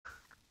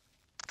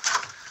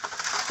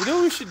You know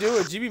what we should do?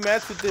 A GB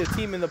match with the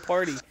team in the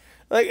party.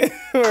 Like,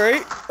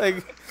 right?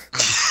 Like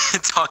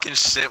talking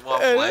shit while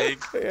playing.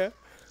 Yeah.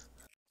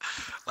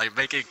 Like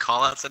making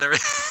callouts and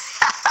everything.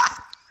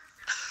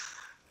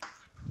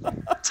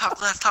 Top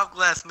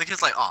glass. And the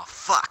kid's like, oh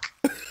fuck.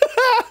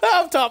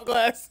 I'm top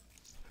glass.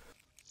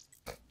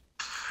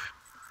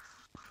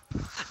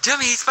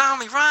 Jimmy, he's found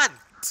me, run!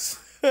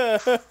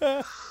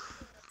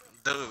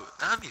 Dude,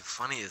 that'd be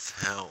funny as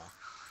hell.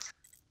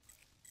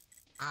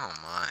 Oh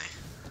my.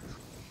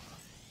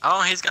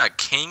 Oh, he's got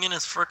king in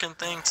his freaking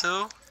thing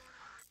too?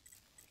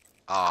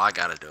 Oh, I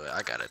gotta do it.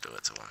 I gotta do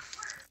it to him.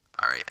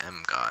 Alright,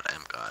 M God.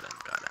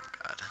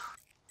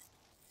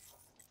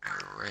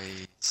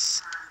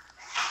 Erase.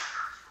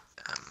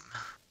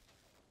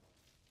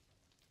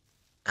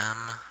 M.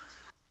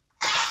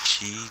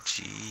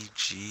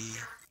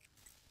 G.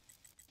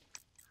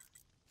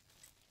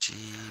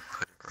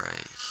 Put it right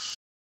here.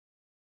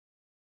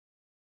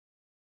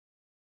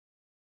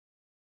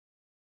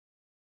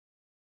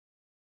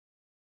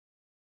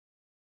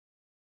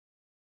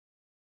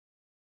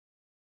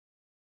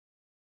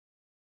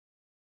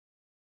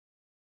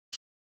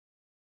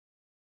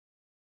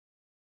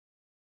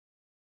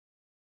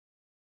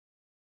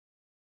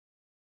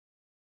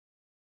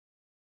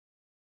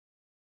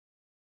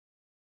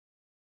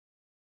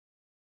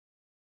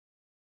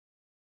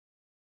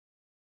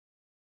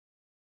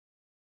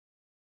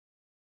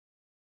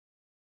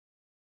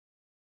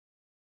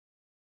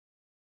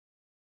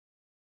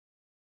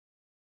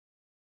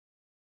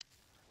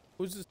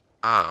 Who's this?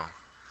 Oh.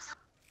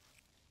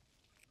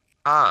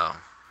 I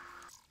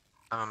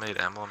haven't made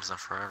emblems in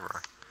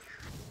forever.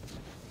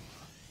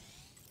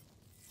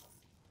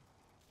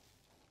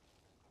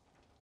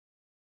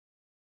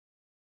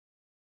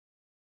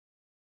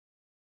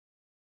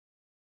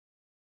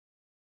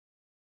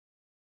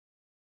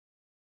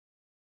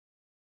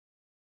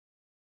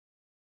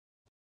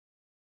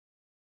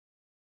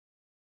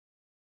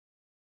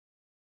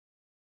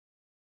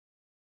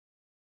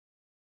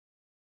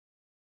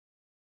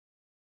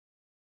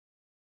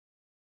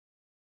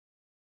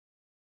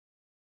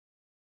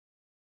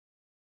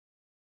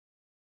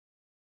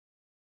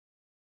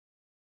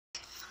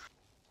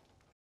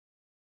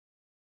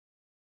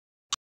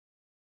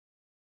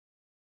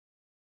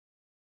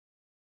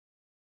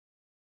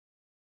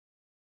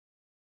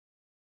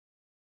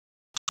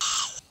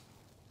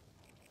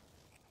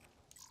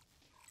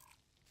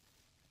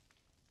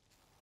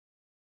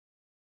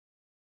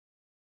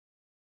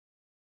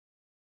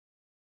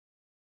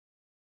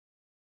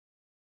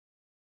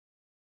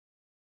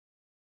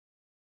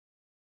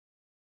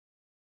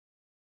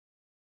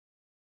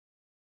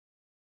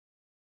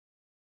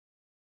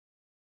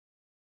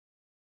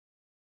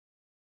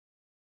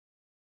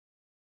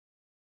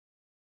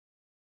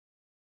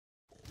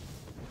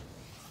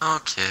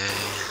 Okay.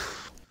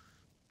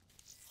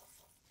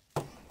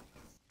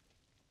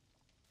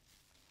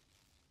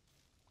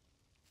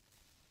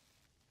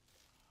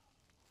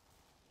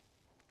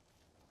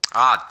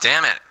 Ah,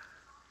 damn it!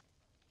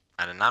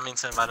 I did not mean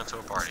to invite him to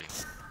a party.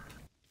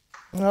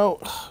 No.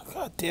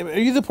 God damn it.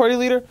 Are you the party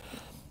leader?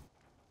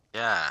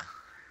 Yeah.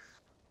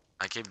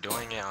 I keep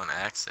doing it on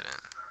accident.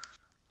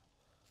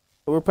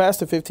 We're past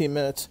the 15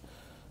 minutes.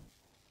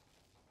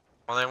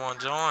 Well, they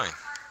won't join.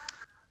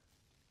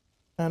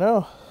 I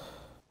know.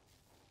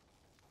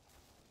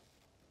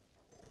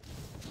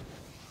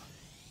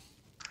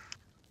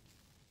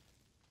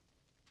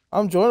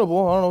 I'm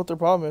joinable. I don't know what their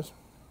problem is.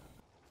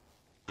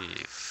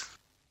 Leave.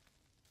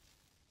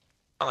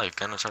 I'm like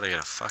gonna try to get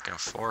a fucking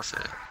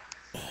forfeit.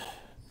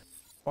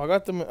 Well, I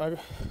got them.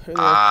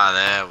 Ah,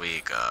 there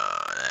we go.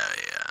 There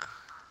we go.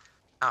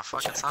 Ah,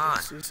 fucking time.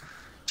 What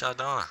y'all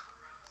doing?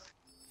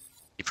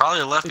 He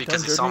probably left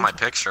because he saw my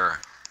picture.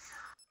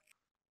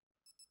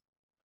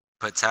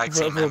 Put tag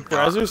team M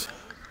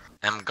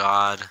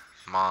God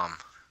Mom.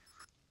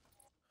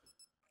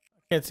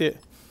 Can't see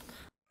it.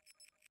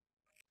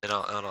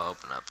 It'll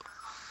open up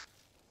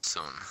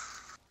soon.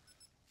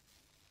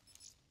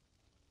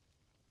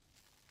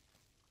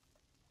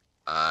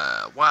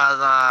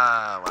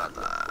 Wada.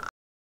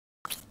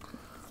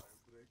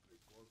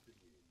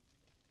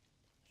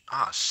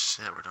 Oh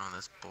shit, we're doing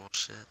this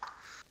bullshit.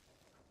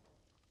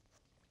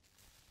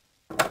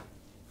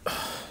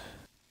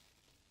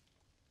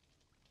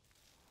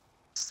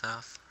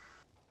 Stuff.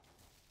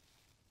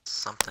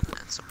 Something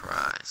and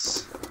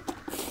surprise.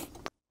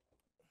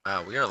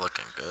 Wow, we are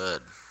looking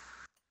good.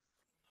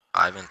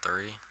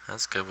 5-3.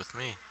 That's good with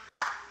me.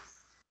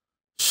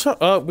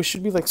 Shut up. We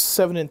should be like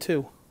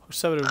 7-2 or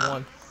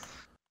 7-1.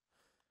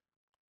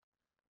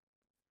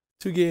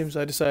 2 games.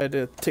 I decided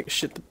to take a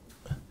shit.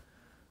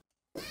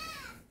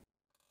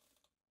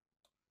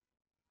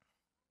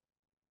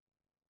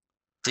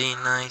 D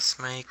nice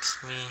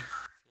makes me.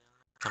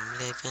 I'm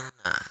living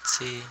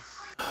Nazi.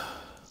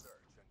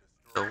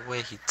 The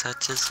way he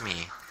touches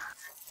me.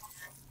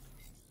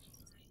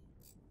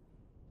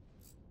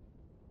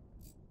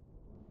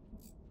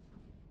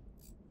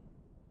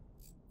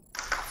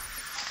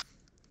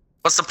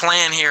 What's the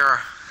plan here?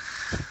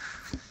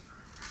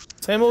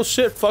 Same old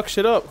shit. Fuck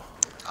shit up.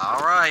 All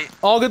right.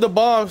 I'll get the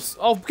bombs.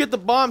 I'll get the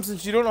bombs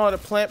since you don't know how to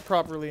plant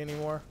properly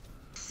anymore.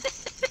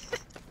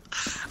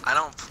 I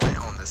don't play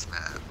on this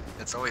map.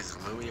 It's always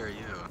Louis or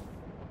you.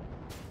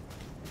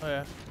 Oh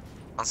yeah.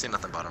 I don't see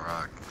nothing but a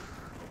rock.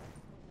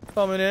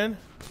 Coming in.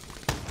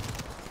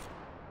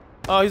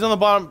 Oh, he's on the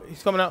bottom.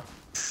 He's coming out.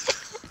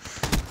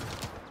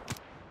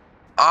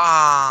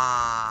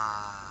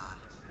 Ah.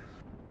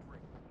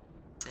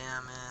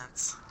 Damn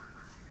it.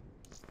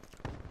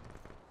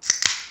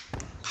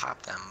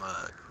 Pop that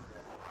mug.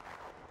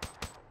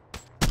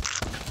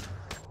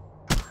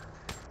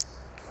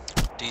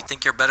 Do you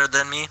think you're better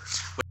than me?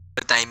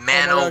 With a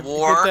man of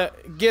war?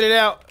 Get it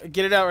out.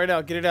 Get it out right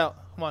now. Get it out.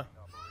 Come on.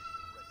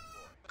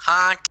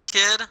 Huh,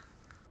 kid?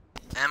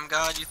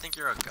 God, you think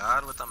you're a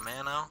god with a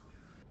mano?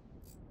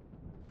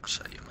 I'll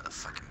show you,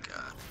 motherfucking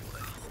god. Boy.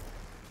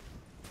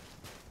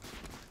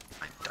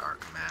 My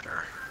dark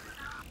matter.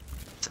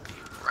 To be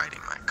riding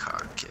my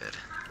cock, kid.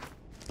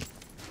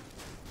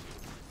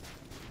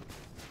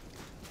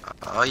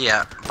 Oh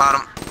yeah,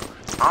 bottom.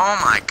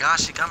 Oh my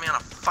gosh, he got me on a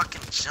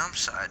fucking jump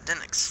shot. I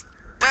didn't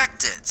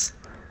expect it.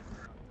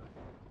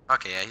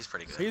 Okay, yeah, he's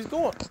pretty good. He's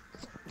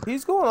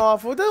going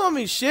off. What that don't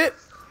mean shit.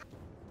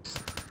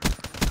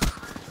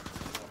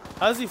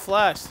 How's he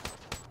flashed?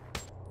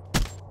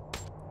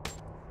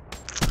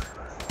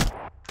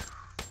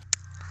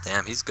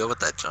 Damn, he's good with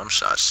that jump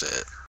shot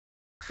shit.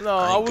 No,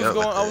 I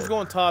was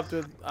going top,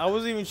 dude. I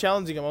wasn't even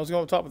challenging him. I was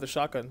going top with the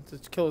shotgun to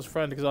kill his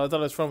friend because I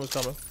thought his friend was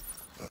coming.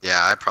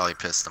 Yeah, I probably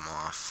pissed him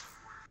off.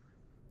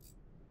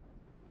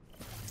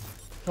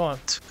 Come on.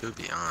 To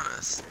be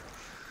honest.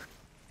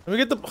 Let me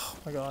get the. Oh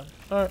my god.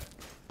 Alright.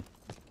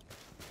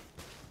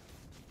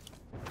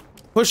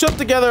 Push up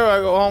together.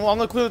 I'm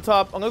gonna clear the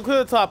top. I'm gonna clear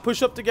the top.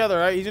 Push up together,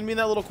 alright? He's gonna be in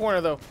that little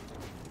corner though.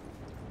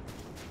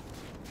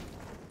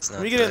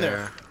 Let me get in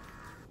there.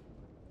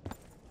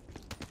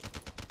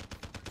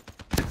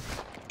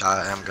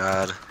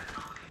 God.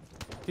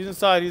 He's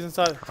inside. He's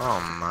inside. Oh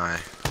my.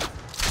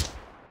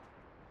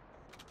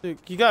 Dude,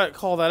 you gotta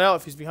call that out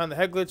if he's behind the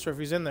head glitch or if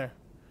he's in there.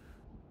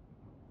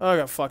 Oh, I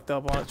got fucked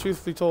up on it.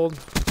 Truth be told.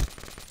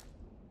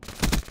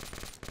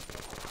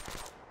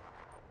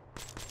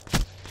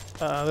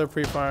 They're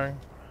pre-firing.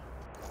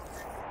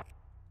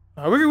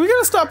 We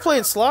gotta stop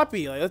playing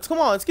sloppy. Like, let's come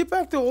on. Let's get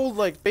back to old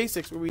like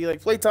basics where we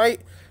like play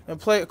tight and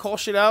call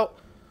shit out.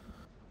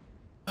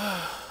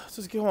 Let's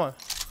just go on.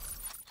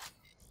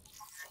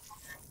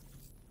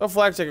 Oh,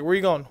 flag checker. Where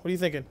you going? What are you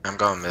thinking? I'm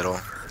going middle.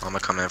 I'm gonna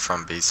come in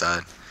from B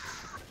side.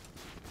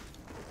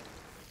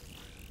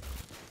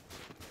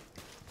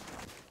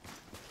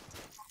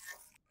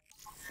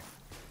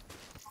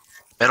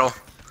 Middle.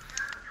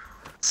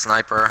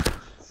 Sniper.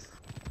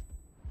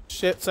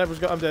 Shit, sniper's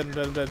go. I'm dead.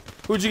 I'm dead.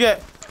 Who'd you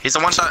get? He's a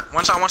one shot.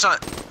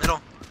 Middle.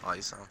 Oh,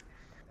 you saw him.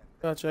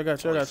 Gotcha. I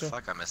got you.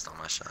 Fuck, I missed all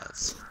my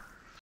shots.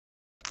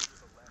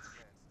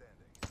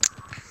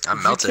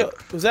 I'm melted.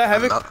 Was that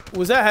Havoc?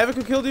 Was that Havoc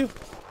who killed you?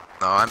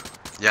 No,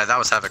 yeah, that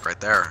was Havoc right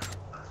there.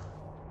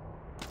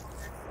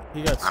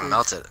 He got streaks. I'm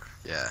melted.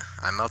 Yeah,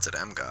 I melted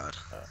M God.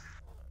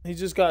 He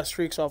just got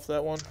streaks off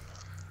that one.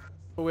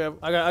 But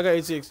I got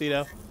HCXD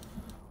now.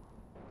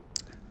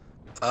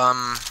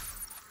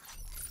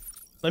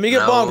 Let me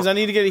get bomb because I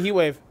need to get a heat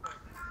wave.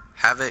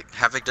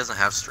 Havoc doesn't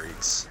have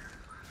streaks.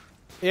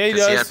 Yeah, he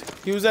does.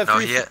 He was at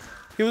 3.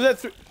 He was at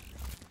 3.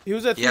 He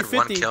was at 350. He had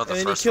one kill the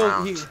first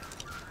round.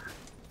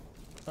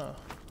 Oh.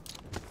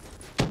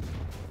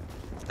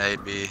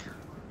 Maybe.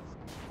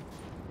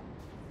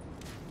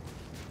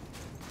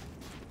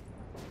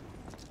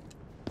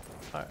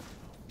 Alright.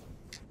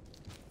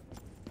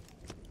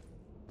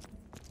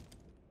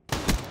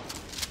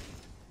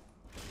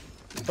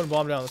 Put a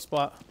bomb down on the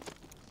spot.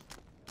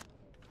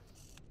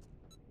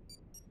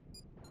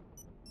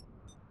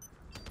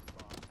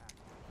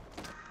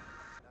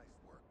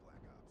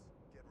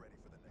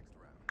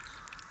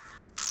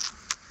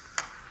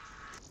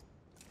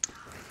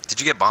 Did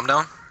you get bomb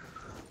down?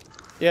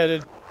 Yeah, I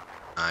did.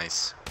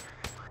 Nice.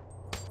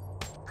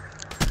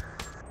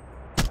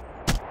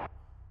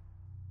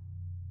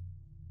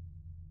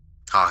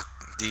 Ah,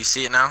 do you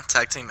see it now?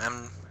 Tag team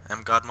M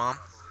God Mom?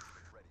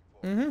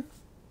 Mm-hmm.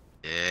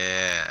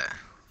 Yeah,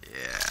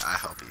 I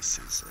hope he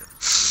sees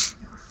it.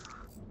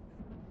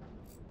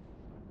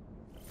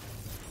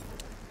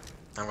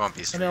 I'm going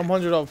beast. And I'm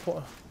 100 off.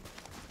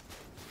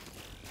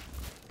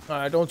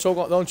 Alright, don't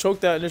choke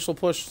that initial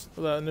push,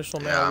 that initial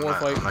man war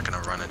fight. I'm not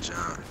gonna run a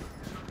jump.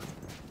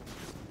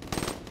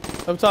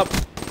 Up top.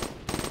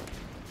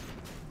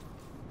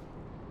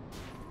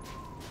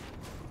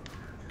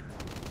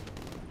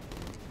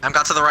 M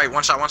got to the right.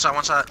 One shot.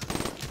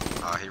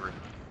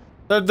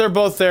 Oh, They're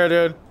both there,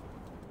 dude.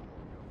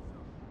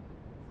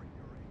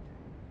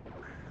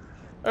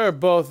 They're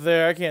both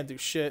there. I can't do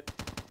shit.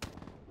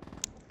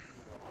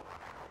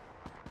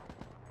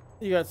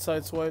 You got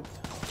sideswiped.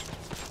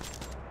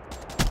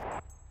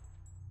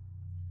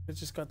 It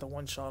just got the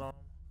one shot on him.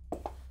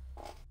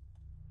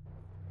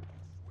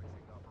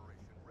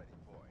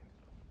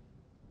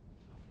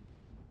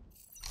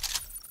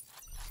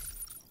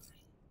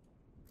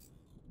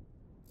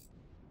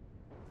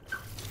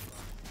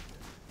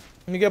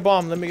 Let me get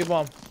bomb. Let me get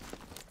bomb.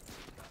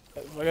 I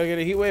gotta get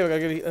a heat wave. I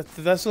gotta get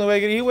that's the only way I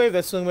get a heat wave.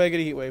 That's the only way I get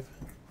a heat wave.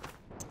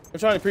 I'm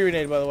trying to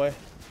pre-grenade, by the way.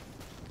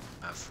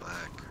 That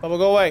flag. Bubba,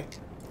 go away.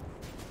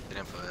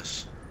 Didn't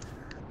push.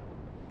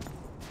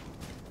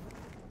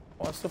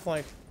 Watch the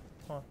flank.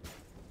 Come on.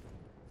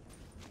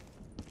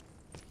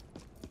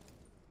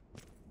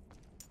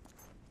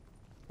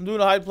 I'm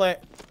doing a hide plant.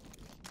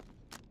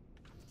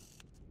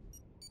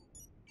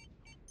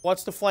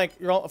 Watch the flank.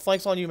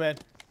 Flank's on you, man.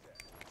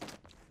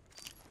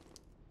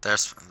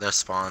 There's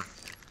spawn.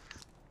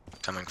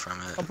 Coming from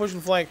it. I'm pushing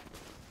flank.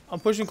 I'm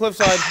pushing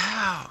cliffside.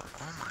 Ow!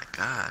 Oh my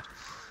god.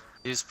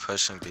 He's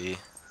pushing B.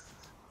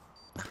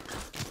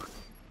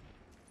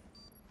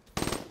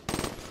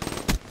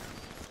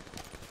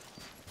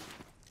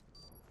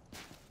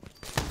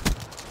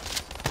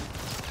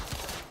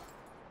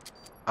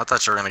 I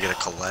thought you were gonna get a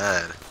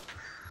collab.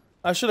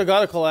 I should have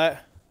got a collat.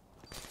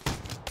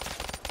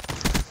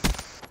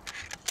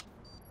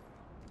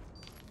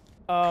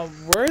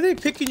 Where are they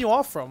picking you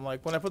off from?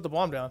 Like when I put the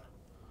bomb down?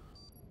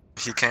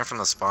 He came from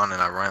the spawn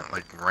and I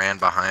ran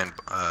behind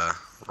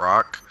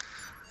rock,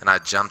 and I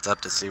jumped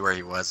up to see where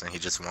he was, and he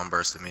just one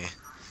bursted me.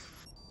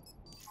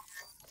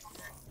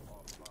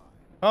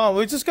 Oh,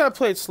 we just gotta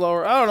play it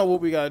slower. I don't know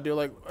what we gotta do.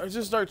 Like, it's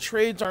just our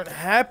trades aren't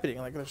happening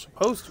like they're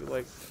supposed to.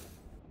 Like.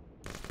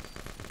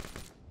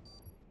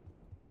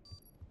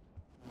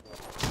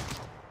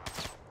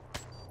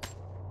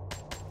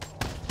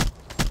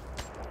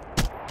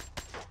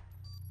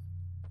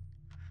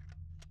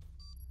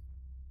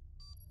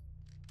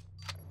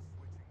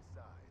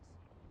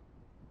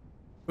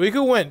 We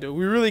could win, dude.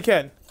 We really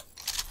can.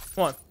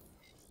 Come on.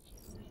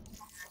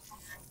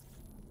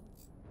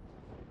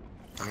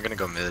 I'm gonna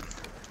go mid.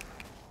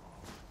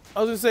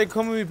 I was gonna say,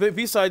 come with me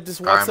B-side. Just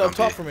watch the up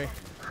top for me.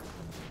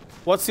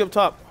 What's the up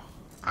top?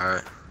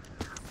 Alright.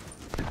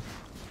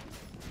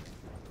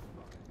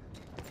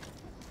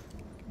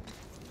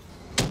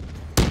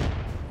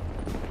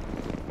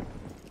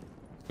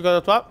 You got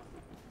up top?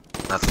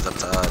 Nothing's up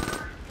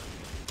top.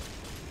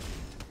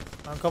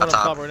 I'm coming up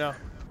top right now.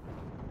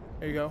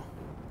 There you go.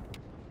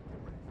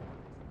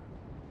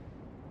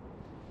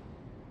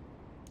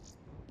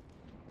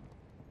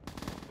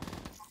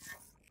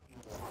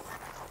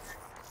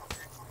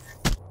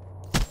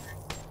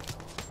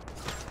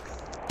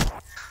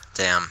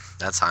 Damn,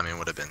 that timing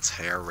would have been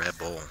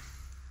terrible.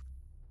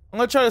 I'm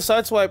gonna try to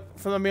sideswipe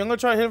from the. I'm gonna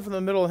try to hit him from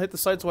the middle and hit the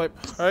sideswipe.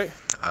 All right.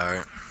 All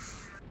right.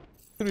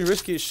 It's gonna be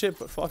risky as shit,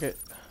 but fuck it.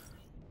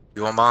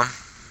 You want bomb?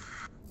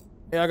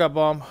 Yeah, I got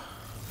bomb.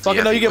 Fuck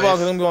it, no, you get bomb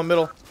because I'm going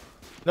middle.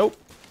 Nope.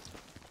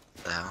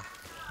 What the hell?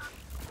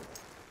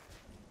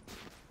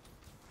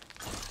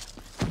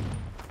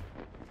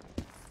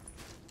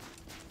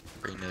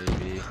 Grenade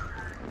B.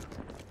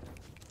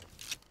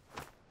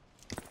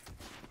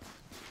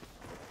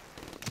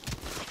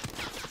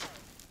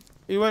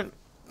 He went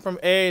from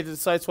A to the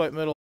sideswipe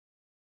middle.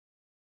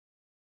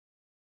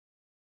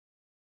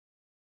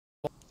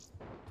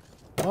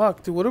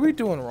 Fuck, dude, what are we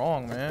doing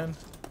wrong, man?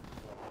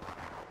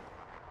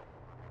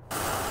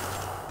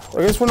 I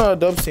guess we're not a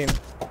dubs team.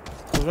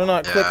 Cause we're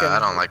not clicking. I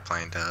don't like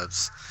playing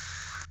dubs.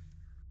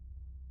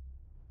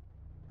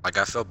 Like,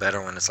 I feel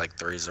better when it's like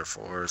 3s or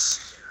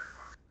 4s.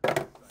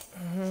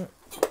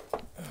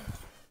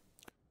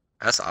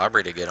 That's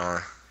Aubrey to get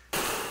on.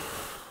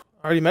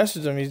 I already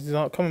messaged him. He's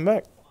not coming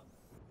back.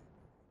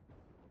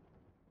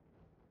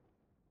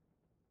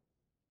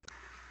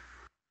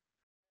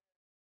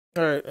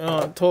 Alright,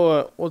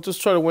 we'll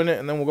just try to win it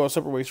and then we'll go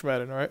separate ways from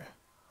Madden, alright?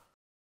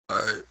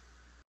 Alright.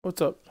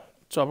 What's up,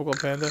 Tropical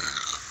Panda?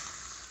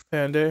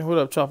 Panda, what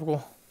up,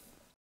 Tropical?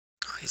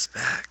 Oh, he's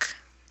back.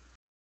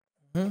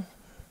 Hmm?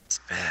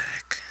 He's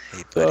back.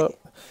 Hey, buddy.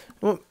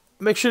 Well,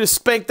 make sure to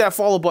spank that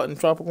follow button,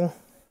 Tropical.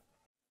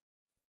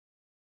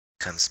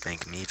 Come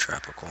spank me,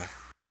 Tropical.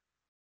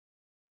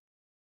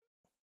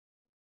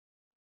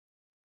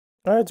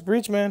 Alright, it's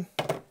Breach, man.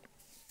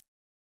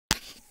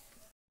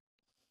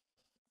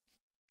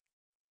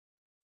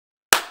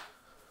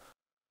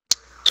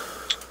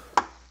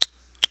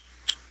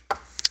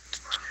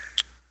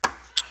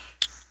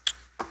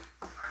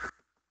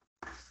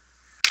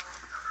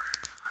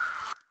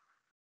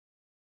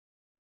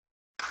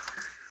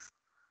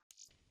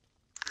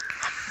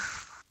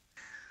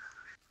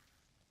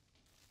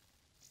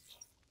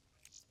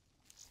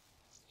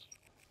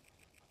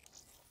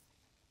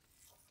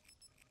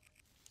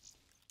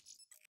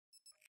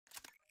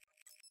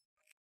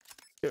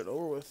 Get it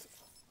over with.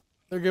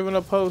 They're giving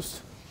up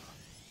host.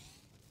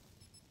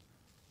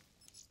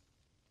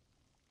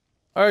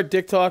 Alright,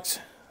 Dick Talks.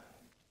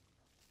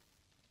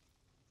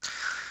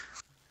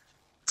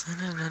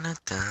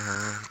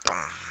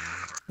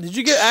 Did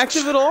you get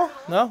active at all?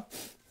 No?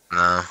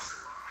 No.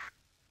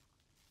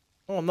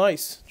 Oh,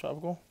 nice,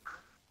 Tropical.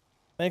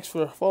 Thanks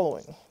for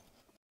following.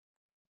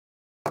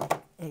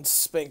 And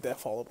spank that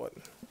follow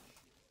button.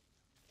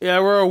 Yeah,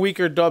 we're a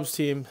weaker dubs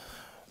team,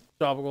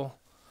 Tropical.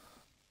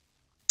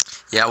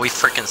 Yeah, we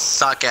freaking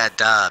suck at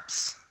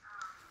dubs.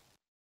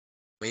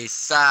 We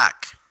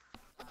suck.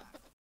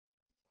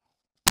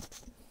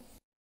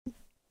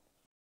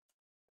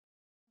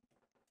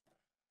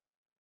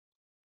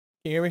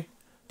 Can you hear me?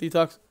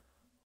 Detox?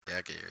 Yeah,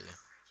 I can hear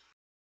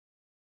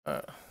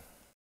you.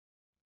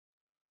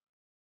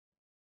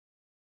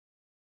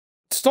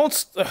 Just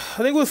don't. I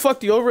think what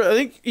fucked you over. I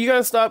think you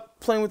gotta stop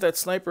playing with that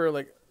sniper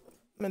like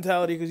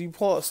mentality because you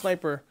pull out a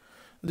sniper.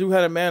 The dude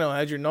had a mano,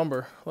 had your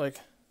number. Like.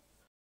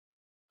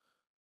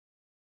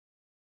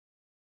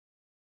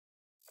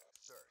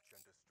 Search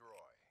and destroy.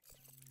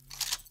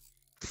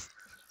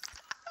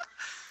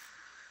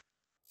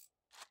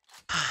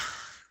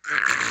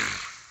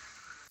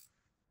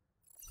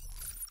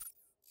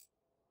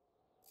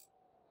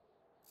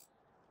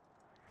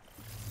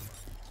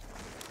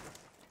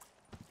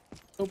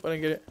 Nope, I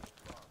didn't get it.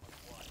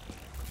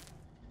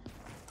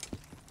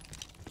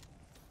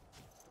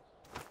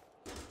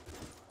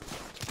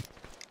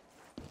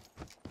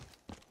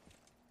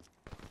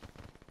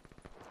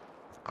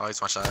 Oh, he's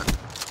one shot.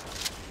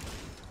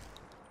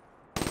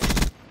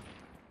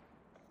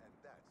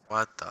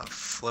 What the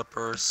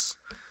flippers?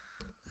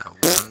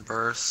 That one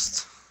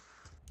burst.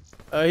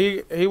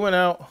 He went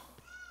out.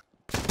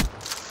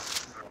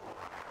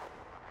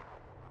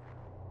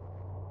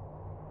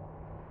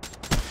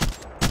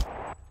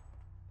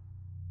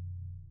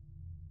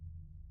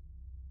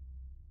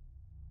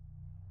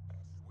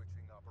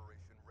 Switching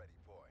operation ready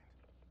point.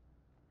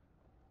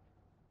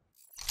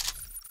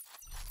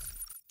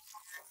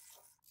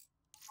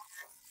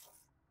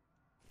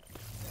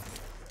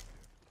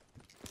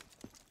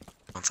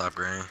 On top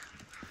green.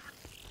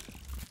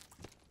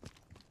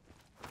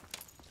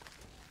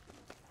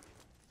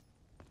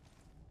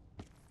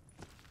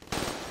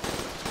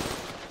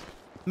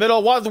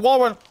 Middle, the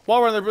wall run.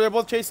 They're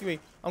both chasing me.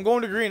 I'm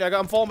going to green.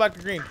 I'm falling back to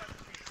green.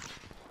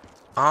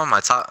 Oh, my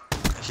top.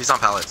 He's on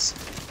pallets.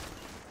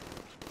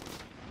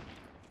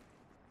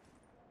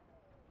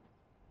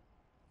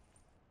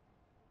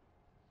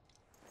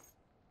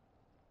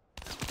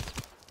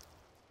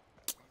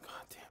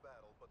 God damn.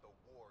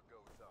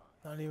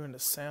 Not even the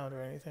sound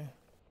or anything.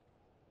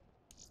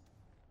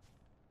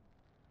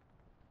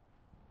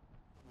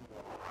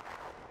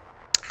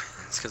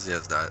 It's because he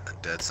has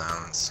that dead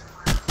sounds.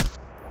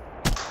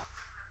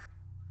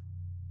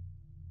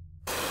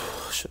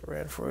 Should have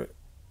ran for it.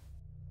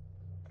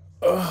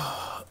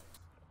 Ugh.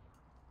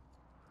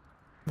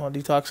 Come on,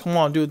 Detox. Come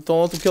on, dude.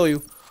 Don't let them kill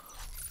you.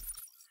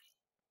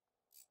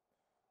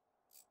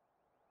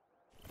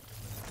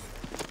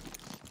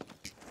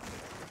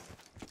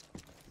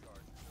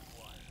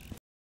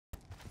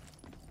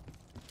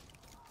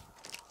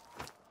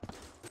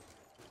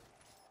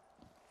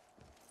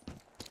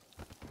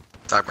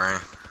 Top green.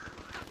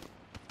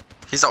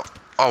 He's oh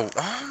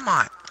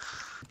my.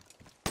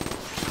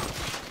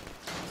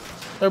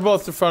 They're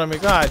both in front of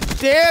me. God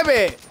damn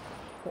it!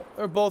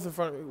 They're both in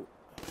front of me.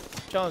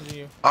 Challenging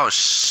you. Oh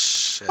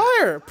shit.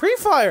 Fire!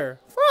 Pre-fire!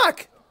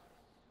 Fuck!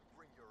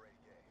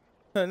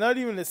 Not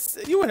even a...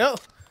 You went out.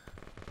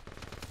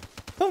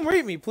 Come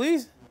rape me,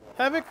 please.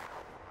 Havoc.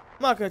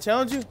 I'm not gonna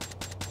challenge you.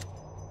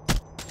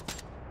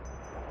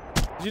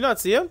 Did you not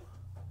see him?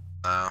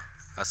 No,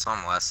 I saw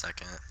him last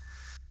second.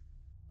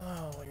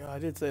 Oh my god, I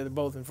did say they're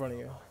both in front of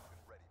you.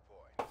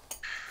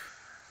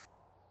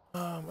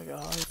 Oh my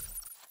god.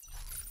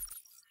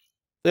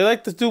 They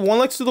like to do... One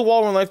likes to do the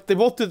wall run. Like, they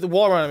both did the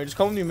wall run on me. Just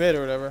come to me mid or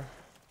whatever.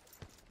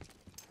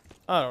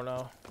 I don't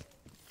know.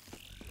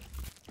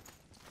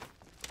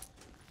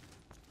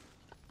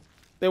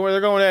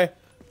 They're going A.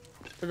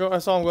 I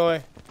saw them go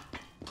A.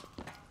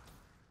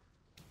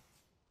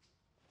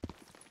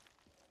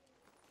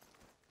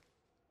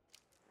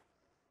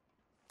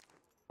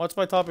 What's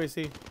my top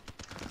AC?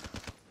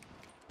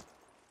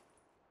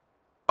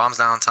 Bombs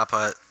down, top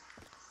hut.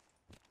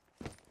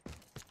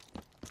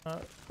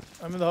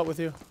 I'm in the hut with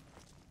you.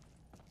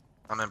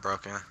 I'm in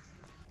broken.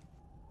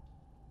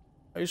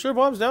 Are you sure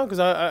bomb's down? Because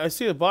I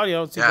see the body, I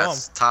don't see bomb.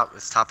 It's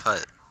top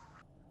hut.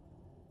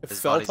 His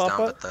fell body's top down,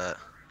 hut? but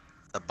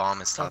the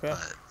bomb is top Okay. hut.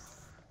 Nice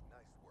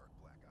work,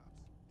 Black Ops.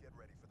 Get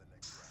ready for the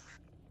next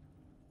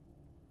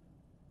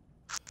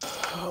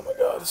round. Oh my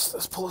god,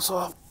 let's pull this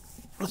off.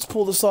 Let's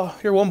pull this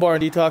off. Here, one bar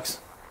in detox.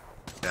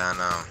 Yeah, I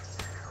know.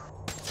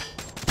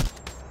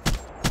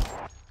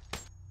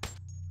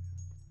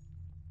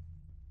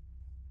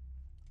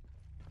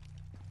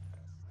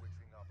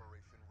 Switching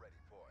operation ready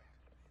point.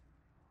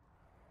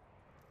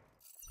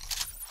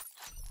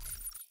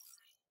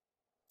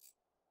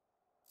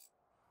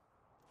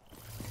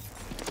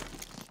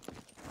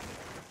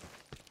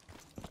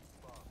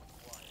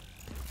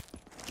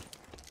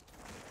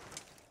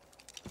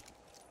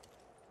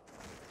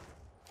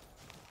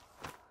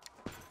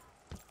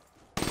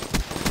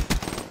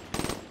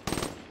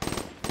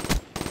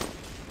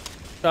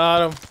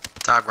 Got him.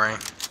 Top green. Nice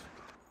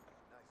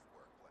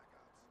work, Black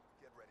Ops.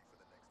 Get ready for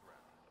the next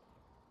round.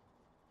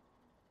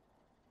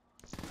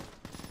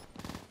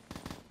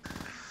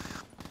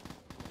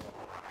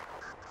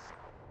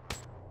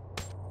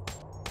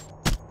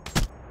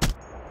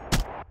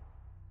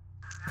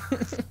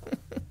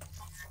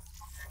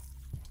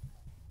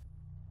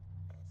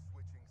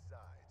 Switching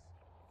sides.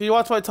 Can you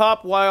watch my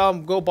top while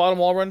go bottom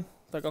wall run?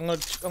 Like I'm gonna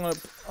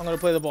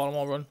play the bottom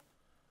wall run.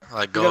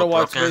 Like You go gotta up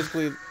watch broken.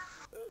 basically.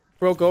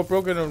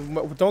 broken,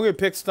 and don't get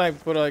pick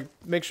sniped, but like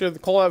make sure to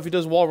call out if he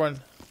does wall run.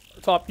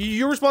 Top,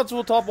 you're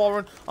responsible top wall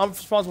run. I'm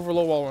responsible for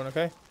low wall run.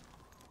 Okay.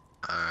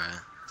 Alright.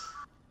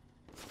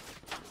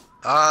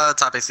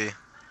 Top AC.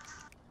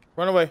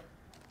 Run away.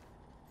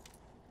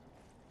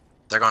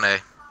 They're going A.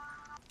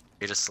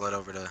 He just slid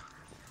over to.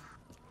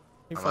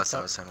 He Unless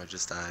that was him who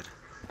just died.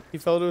 He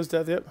fell to his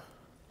death. Yep.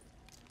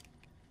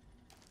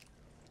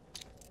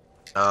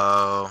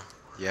 Oh,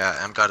 yeah.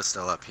 M God is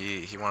still up.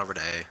 He went over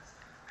to A.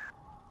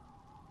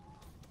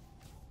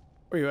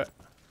 Where you at?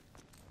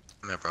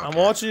 I'm I'm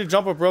watching you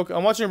jump up broken.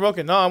 I'm watching you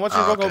broken. No, I'm watching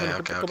you broken.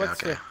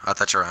 Okay. I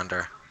thought you were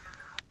under.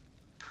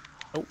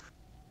 Nope.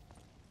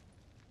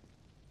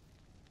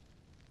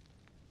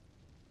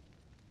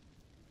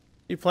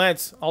 He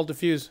plants. I'll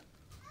defuse.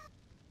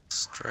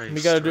 Strafe,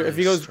 We gotta do. If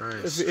he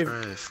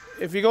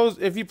goes,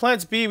 if he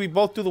plants B, we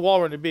both do the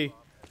wall run to B.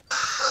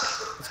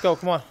 Let's go.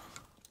 Come on.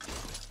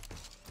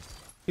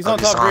 He's on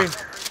top green.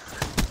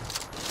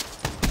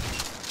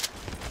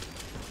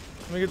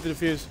 Let me get the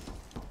defuse.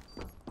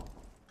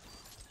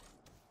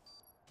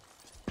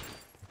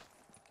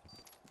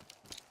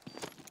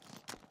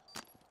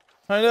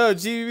 I know,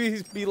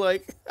 GBs be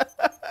like,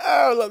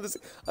 I love this.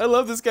 I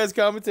love this guy's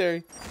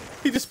commentary.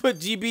 He just put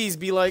GBs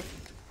be like,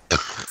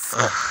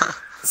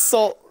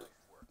 salt.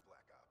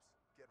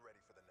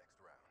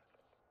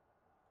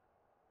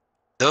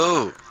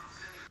 Dude,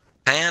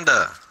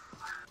 Panda,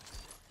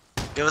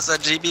 give us that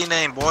GB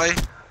name, boy.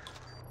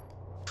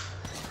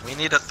 We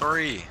need a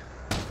 3.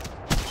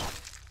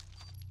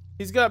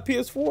 He's got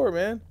PS4,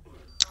 man.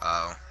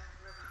 Oh.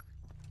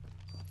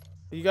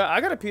 You got? I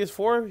got a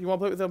PS4. You want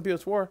to play with him on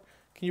PS4?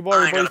 Can you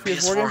borrow your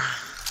buddy's PS4 game?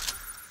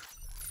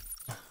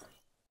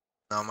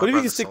 No, what if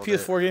you can stick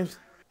PS4 games?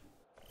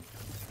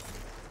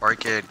 Or you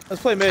could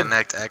Let's play mid.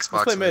 Connect Xbox.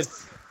 Let's play mid.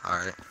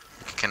 Alright.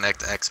 You can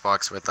connect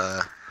Xbox with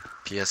a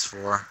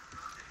PS4.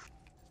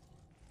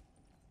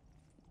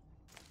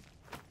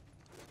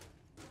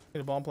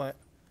 Get a bomb plant.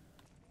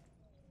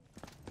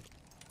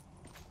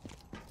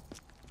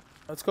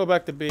 Let's go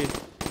back to B.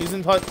 He's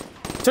in hut.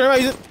 Turn around.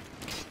 He's in.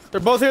 They're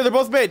both here. They're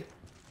both mid.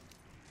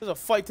 There's a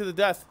fight to the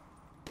death.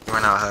 We're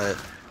not hut.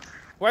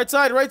 Right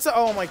side. Right side.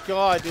 Oh my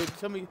god, dude.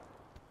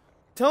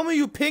 Tell me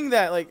you ping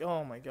that. Like,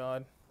 oh my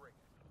god.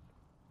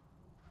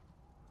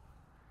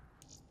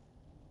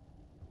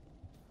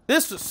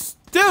 This was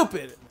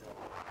stupid.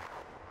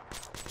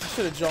 I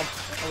should have jumped.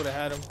 I would have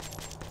had him.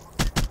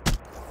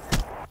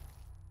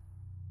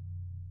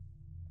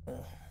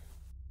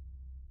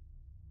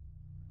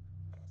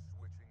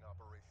 Switching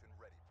operation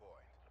ready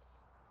point.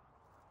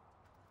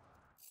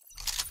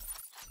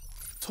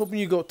 I was hoping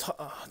you go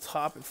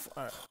top and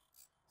alright.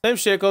 Same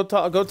shit. Go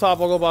top. Go top.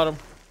 I'll go bottom.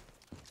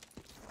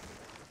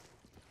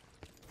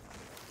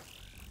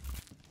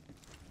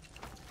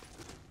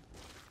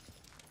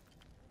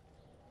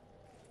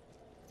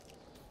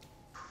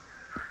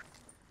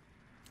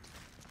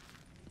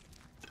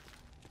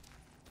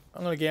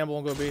 I'm gonna gamble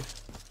and go B.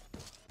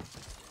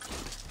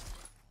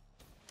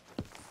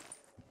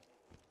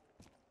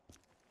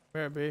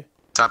 Where B?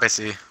 Top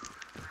AC.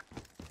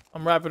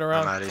 I'm wrapping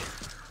around. I'm ready.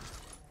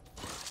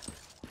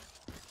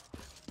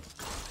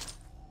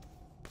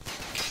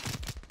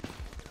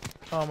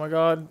 Oh my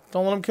god.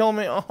 Don't let him kill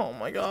me. Oh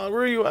my god.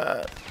 Where are you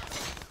at?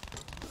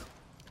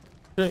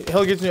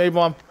 He'll get you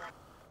A-bomb.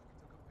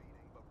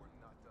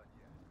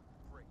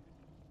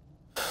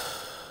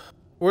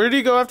 Where did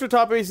he go after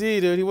top AC,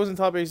 dude? He wasn't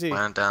top AC.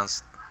 Went down.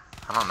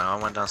 I don't know. I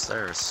went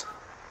downstairs.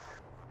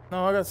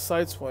 No, I got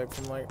sideswiped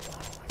from like.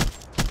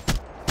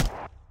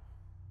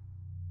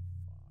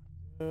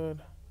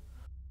 Good.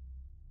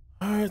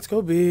 Alright, let's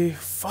go B.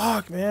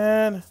 Fuck,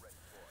 man.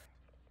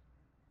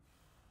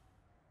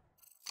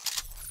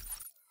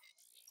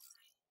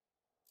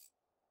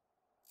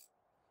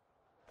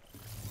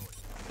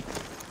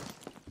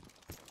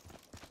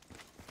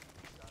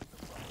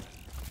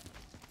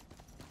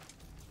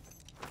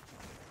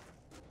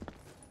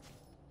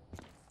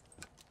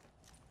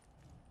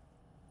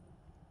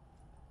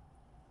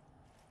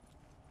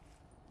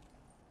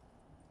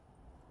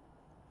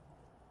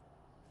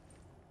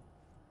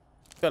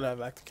 Gotta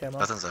have active camo.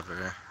 Nothing's up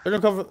here. They're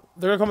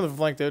gonna come to the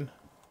flank, dude. I'm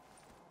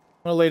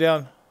gonna lay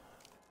down.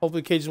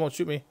 Hopefully cages won't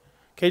shoot me.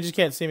 Cages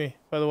can't see me,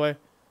 by the way.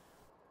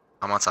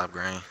 I'm on top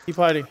green. Keep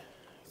hiding.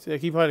 Yeah,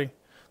 keep hiding.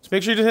 Just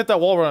make sure you just hit that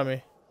wall run on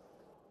me.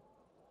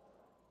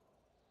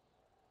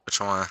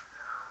 Which one?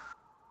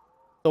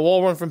 The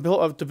wall run from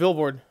to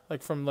billboard,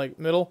 like from like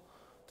middle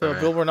to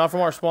billboard, not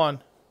from our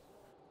spawn.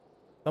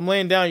 I'm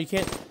laying down. You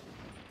can't.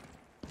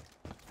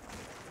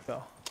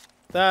 Go.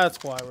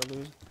 That's why we're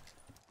losing.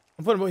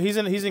 I'm putting.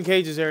 He's in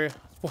cages area.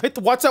 Well,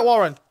 watch that wall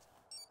run.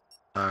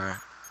 Alright.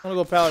 I'm gonna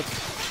go pallets.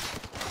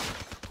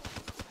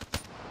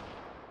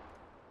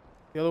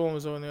 The other one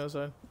was over on the other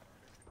side.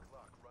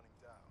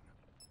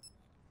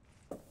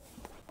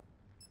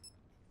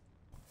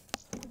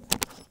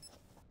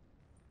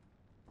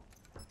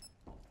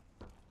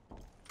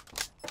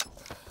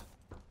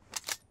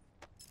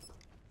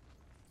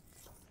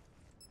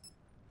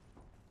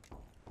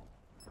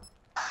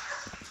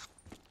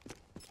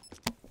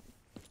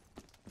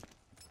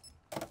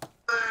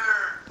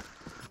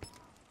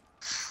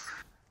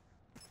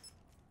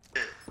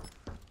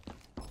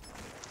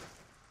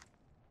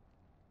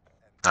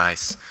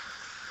 Nice.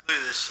 Look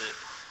at this shit.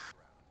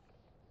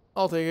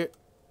 I'll take it.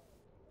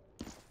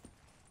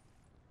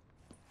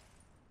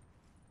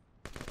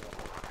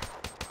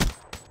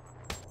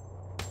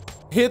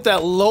 Hit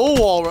that low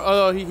wall.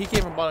 Oh, he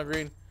came from bottom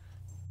green.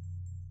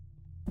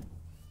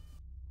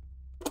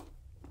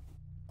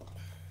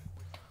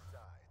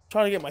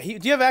 Trying to get my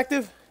heat. Do you have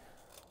active?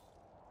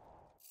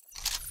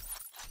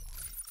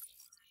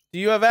 Do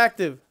you have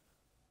active?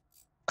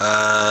 No,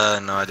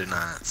 I do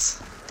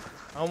not.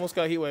 I almost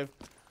got a heat wave.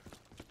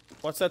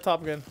 Watch that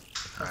top again.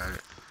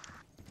 Alright.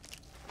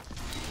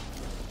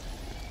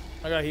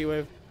 I got a heat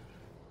wave.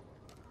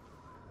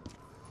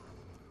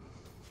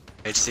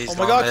 HC's Oh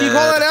my god, keep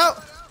calling that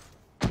out!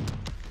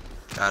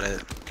 Got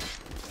it.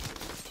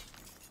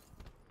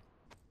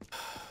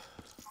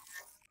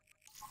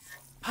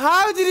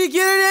 How did he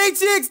get an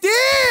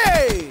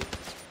HXD?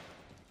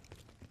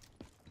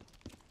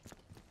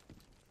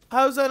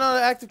 How's that not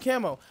an active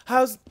camo?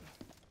 How's...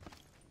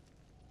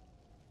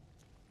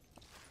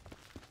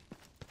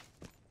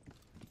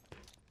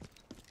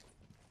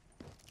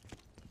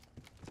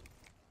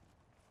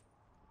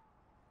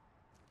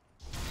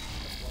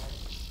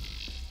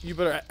 You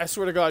better, I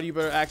swear to God, you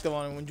better active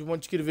on him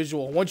once you get a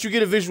visual. Once you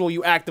get a visual,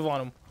 you active on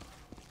him.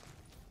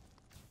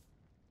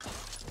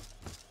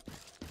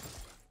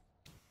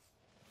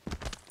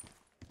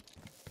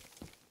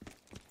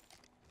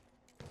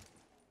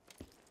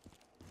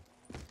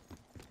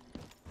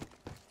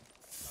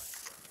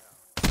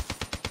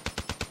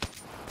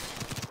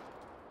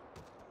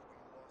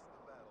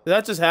 Did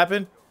that just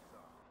happen?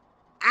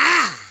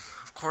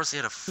 Of course he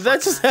had a Did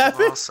that just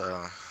happen?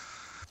 Also.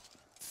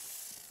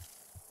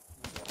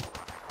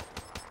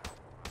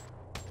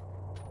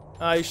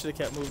 Ah, you should have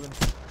kept moving.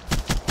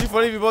 It'd be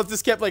funny if you both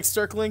just kept like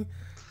circling.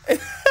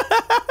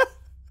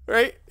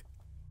 Right?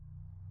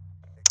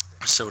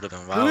 Should have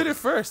been Who wild. hit it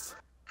first?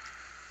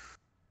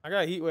 I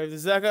got a heat wave.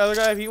 Does that other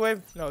guy have heat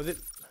wave? No, is it?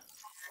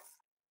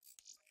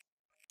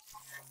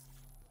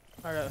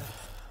 I got.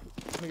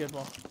 Let me get the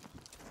ball.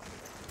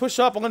 Push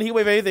up. I'm gonna heat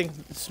wave anything.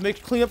 Just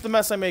clean up the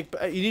mess I make.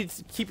 But you need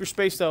to keep your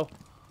space though.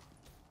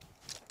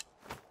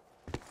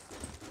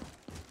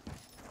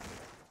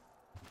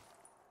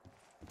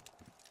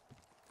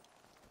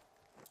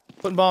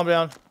 Putting bomb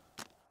down.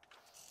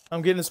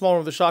 I'm getting the small one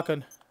with the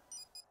shotgun.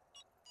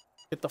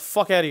 Get the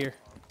fuck out of here.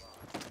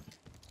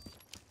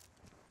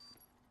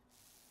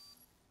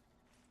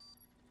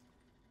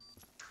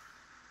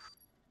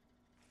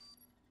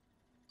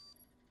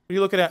 What are you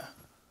looking at?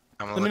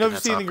 I'm Let me know if looking you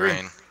at see anything top green.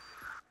 green.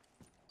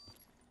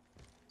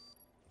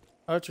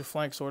 Oh, that's your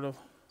flank, sort of.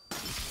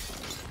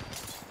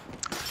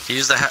 He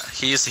used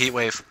the heat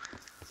wave.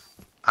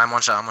 I'm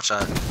one shot. I'm one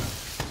shot.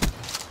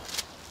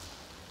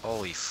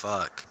 Holy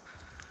fuck.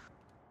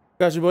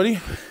 Got you, buddy.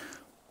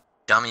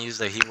 Dummy used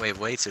the heat wave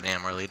way too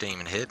damn early. He didn't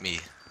even hit me.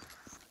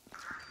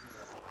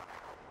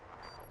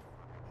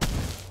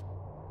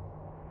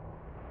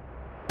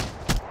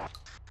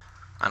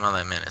 I know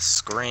that man is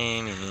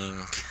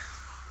screaming.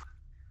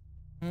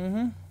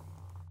 Mm-hmm.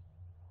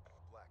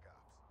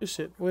 Good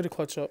shit. Way to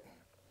clutch up.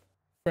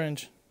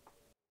 Fringe.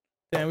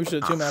 Damn, we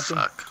should have two-mapped him.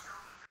 Fuck.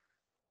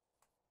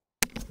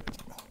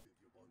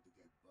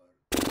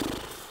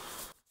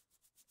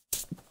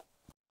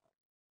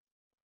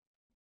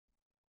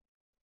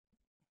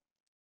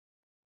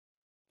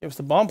 It was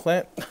the bomb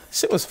plant.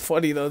 Shit was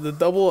funny though. The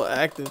double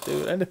active,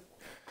 dude. I know.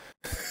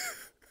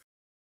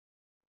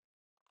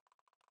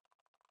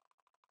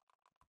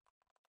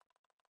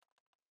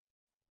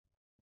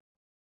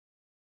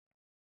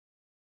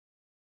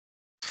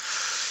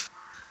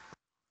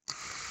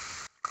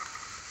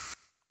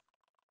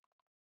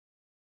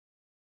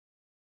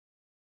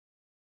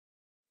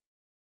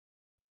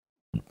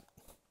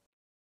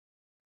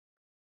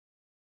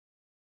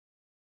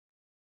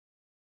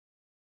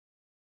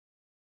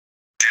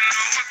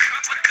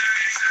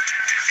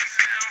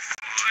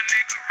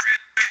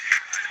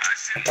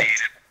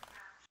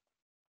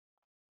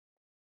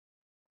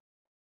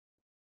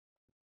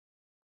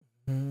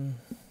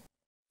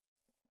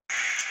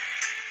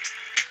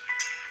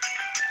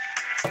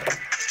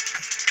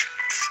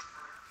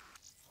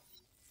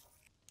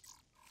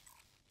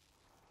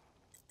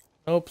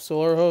 Nope,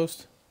 still our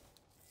host.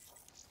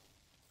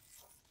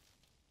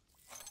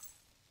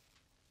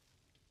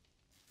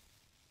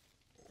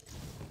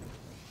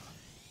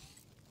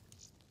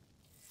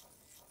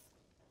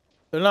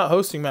 They're not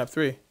hosting map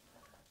 3.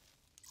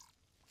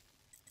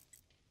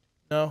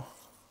 No.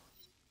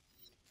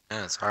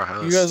 Yeah, it's our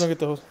host. You guys don't get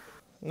the host.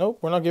 Nope,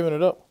 we're not giving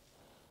it up.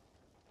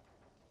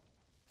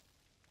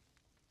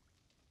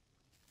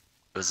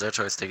 It was their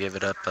choice to give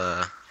it up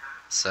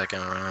second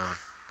round.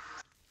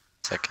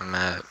 Second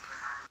map.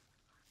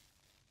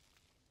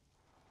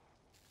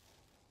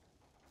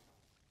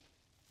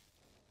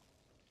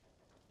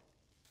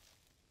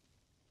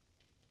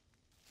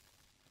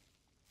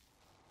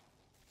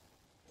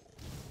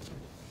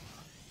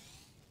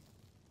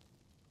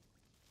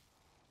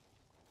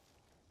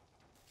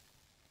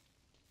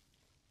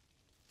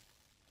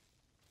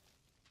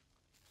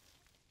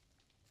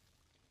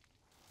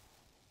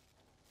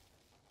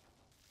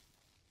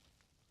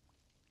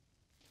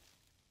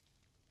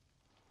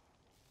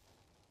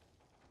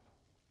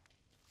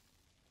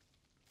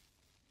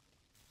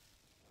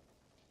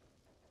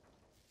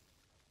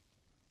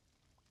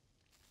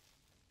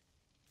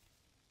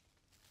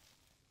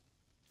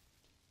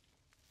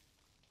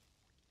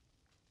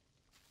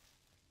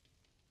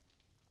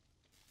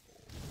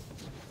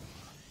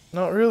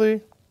 Not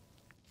really.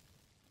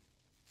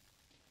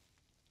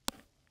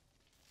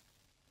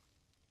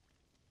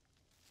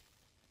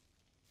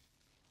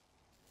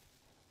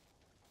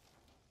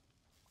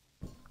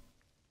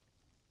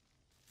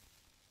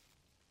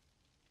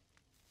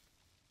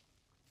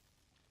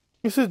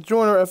 You said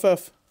join or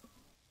FF.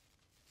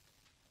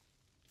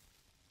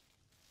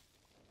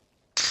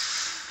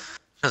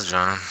 Just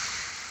John.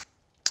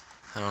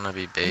 I don't wanna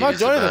be I'm not babies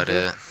joining about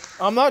them, it.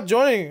 I'm not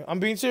joining. I'm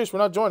being serious. We're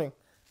not joining.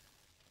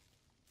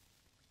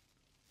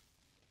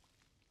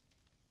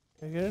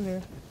 Get in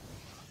here.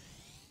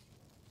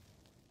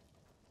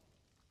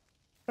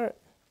 Alright.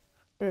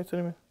 Wait, it's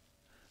me.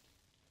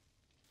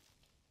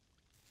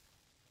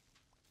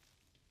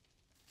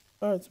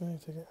 Alright, it's me.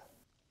 Take it.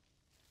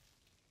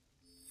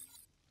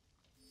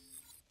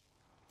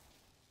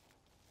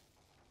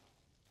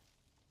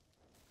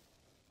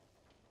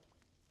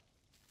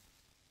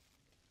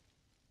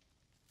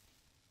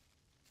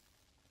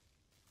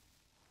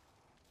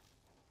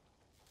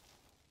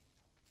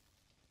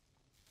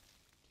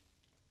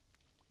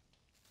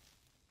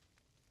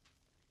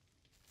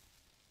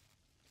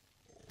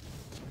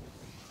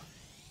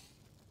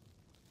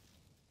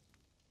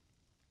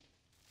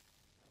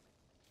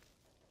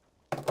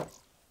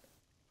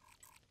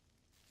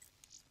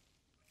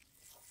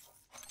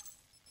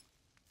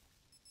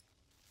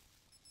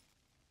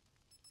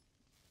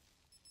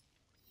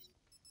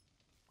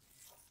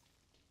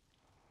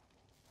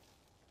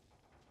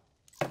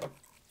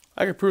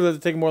 I could prove that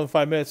it's taking more than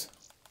 5 minutes.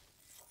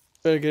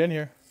 Better get in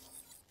here.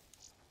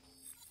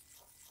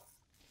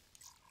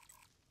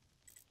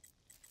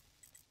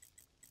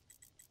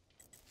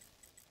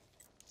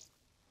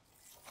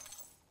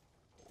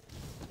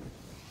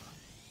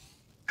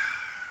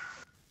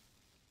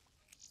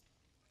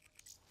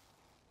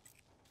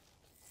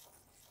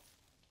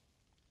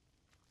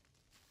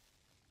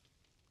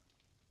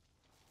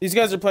 These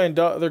guys are playing.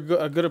 They're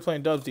good at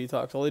playing dubs.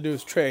 Detox. All they do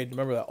is trade.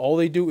 Remember that. All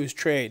they do is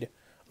trade.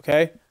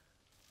 Okay.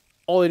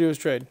 All they do is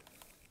trade.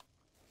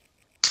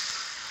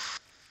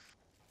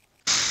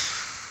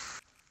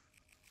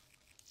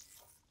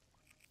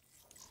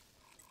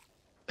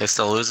 They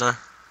still losing?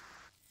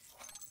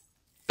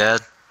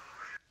 Dead?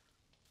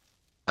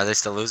 Are they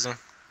still losing?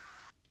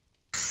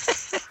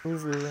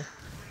 Who's losing?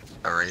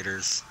 The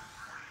Raiders.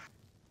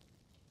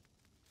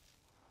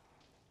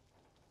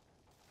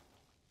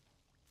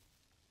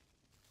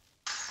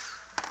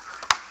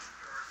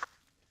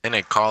 They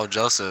need Carl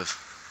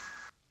Joseph.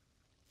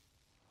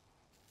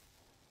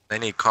 They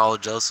need Carl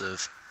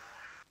Joseph.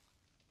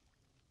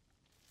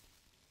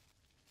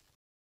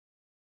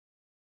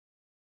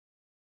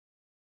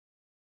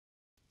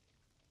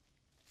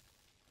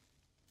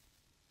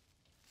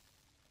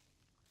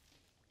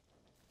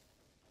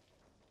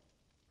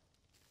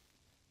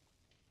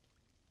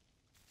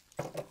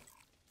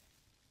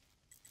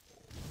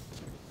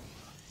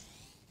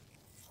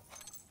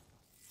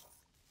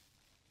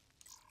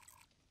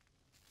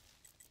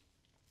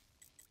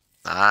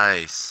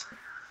 Nice.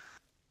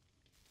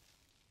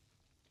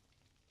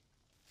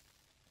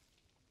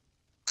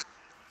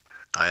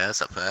 Oh, yeah,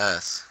 that's a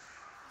pass.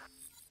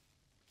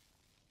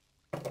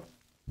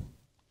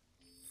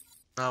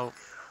 No.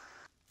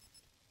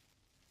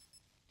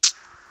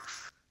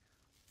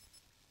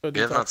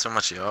 Give not so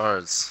much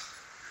yards.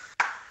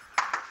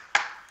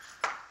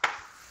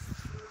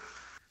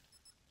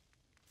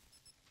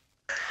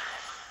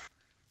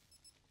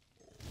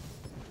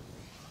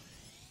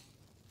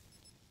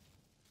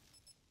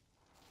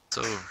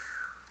 So,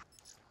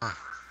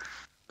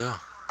 yeah.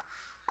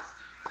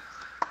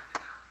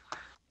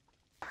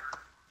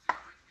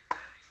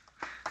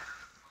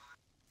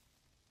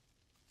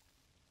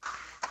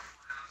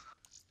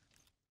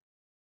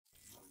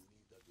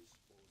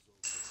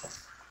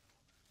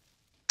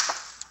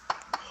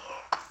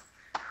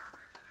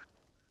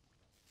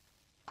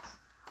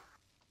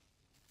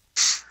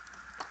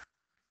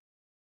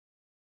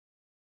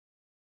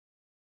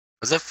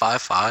 Was it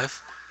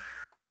 5-5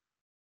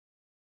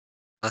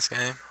 last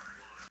game?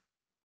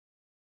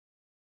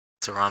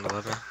 To round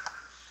 11.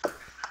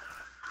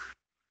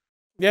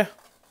 Yeah.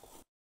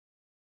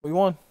 We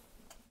won.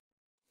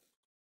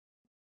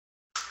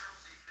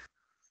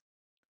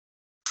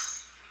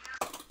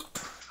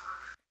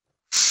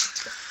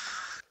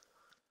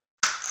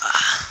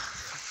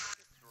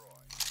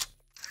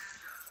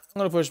 I'm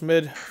gonna push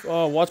mid.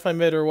 Watch my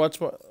mid or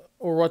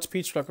watch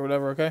Peach Truck or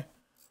whatever. Okay.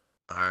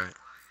 All right.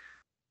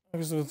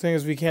 Because the thing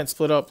is, we can't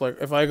split up. Like,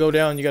 if I go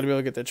down, you got to be able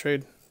to get that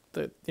trade.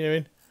 That, you know what I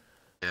mean?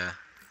 Yeah.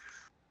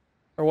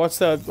 Or watch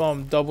that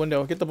dub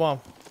window. Get the bomb.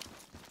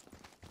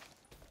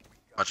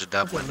 Watch a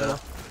dub window.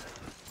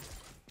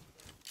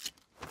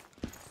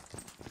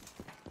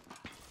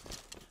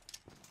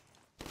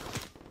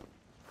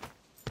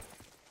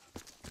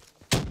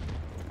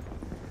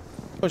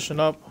 Pushing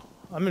up.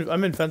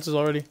 I'm in fences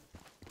already.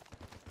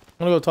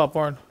 I'm gonna go top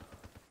barn.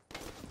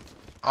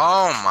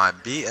 Oh my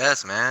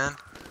BS, man.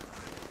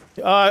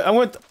 I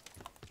made it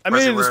in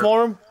the where? small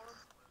room.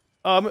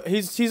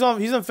 He's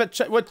on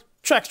what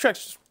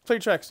tracks. Play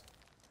tracks.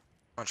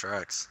 On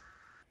tracks.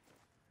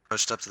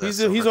 Pushed up to that.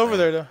 He's over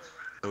there though.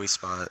 Louis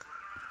spot.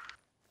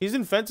 He's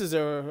in fences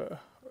there.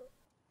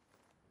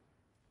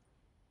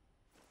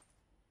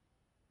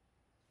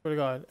 Swear to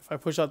God, if I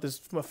push out this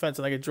fence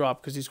and I get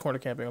dropped because he's corner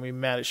camping, I'm gonna be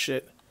mad as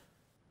shit.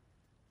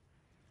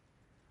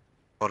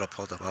 Hold up.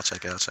 I'll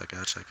check it.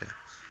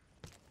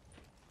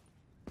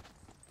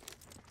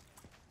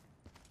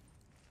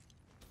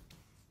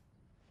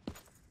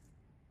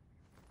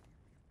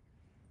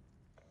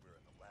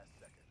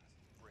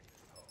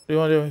 What do you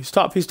want to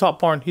do? He's top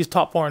barn. He is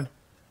top barn.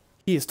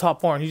 He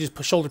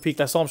just shoulder peeked.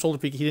 I saw him shoulder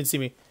peek. He didn't see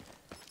me.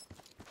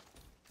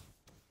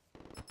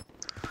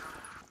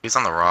 He's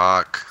on the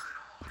rock.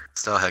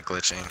 Still head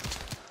glitching.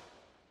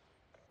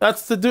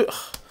 That's the dude.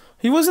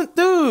 He wasn't,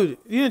 dude.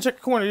 You didn't check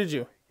the corner, did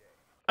you?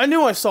 I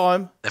knew I saw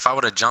him. If I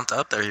would have jumped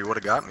up there, he would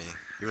have got me.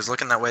 He was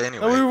looking that way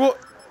anyway. No,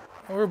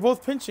 we were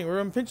both pinching. We were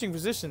in pinching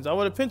positions. I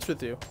would have pinched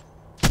with you.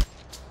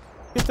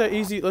 Get that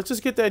easy. Let's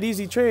just get that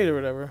easy trade or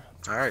whatever.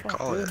 All right,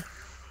 call it.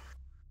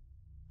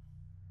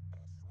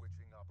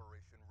 Switching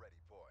operation ready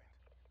point.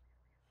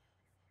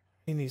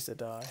 He needs to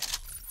die.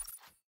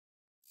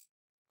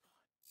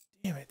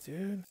 Damn it,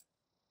 dude.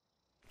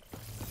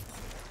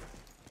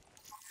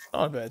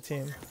 Not a bad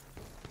team.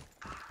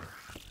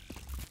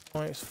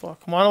 Nice,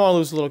 fuck. Come on, I don't want to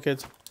lose the little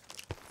kids.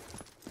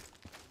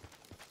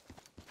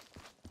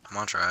 I'm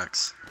on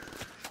tracks.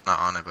 Not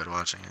on it, but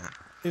watching it.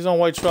 He's on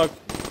white truck.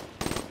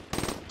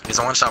 He's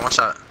on one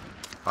shot.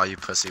 Oh, you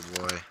pussy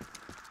boy.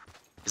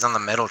 He's on the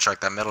middle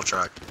truck, that middle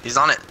truck. He's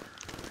on it.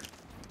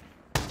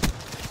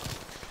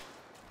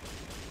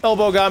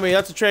 Elbow got me.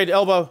 That's a trade.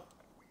 Elbow.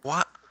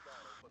 What?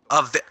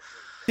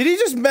 Did he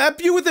just map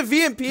you with a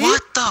VMP?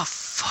 What the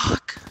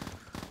fuck?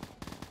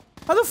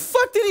 How the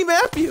fuck did he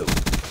map you?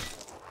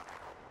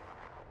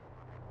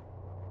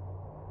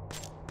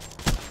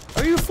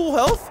 Are you full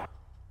health?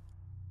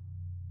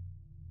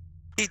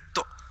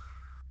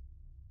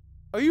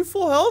 Are you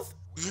full health?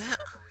 Yeah.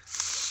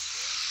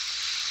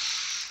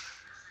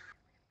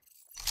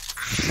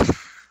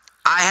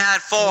 I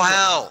had full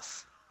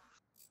health.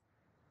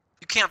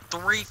 You can't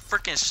 3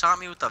 freaking shot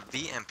me with a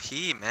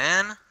VMP,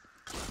 man.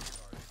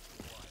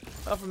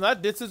 Not from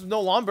that distance, no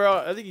long barrel.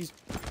 I think he's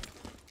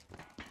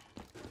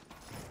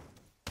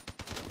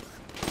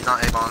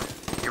not A-bomb.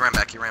 He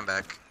ran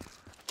back.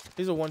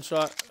 He's a one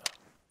shot.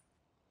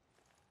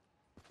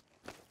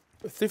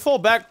 If they fall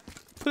back,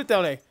 put it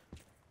down A.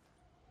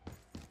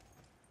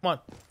 Come on.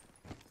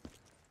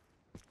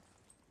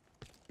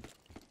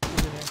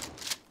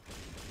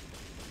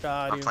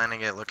 God, I'm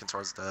planning it looking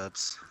towards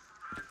dubs.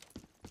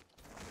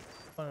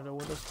 Under the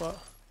window spot.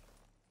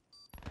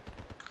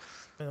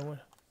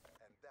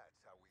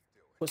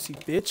 Pussy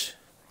bitch.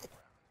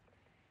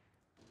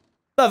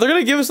 No, they're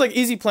gonna give us like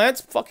easy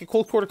plants. Fuck it,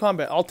 close quarter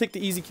combat. I'll take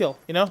the easy kill,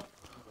 you know?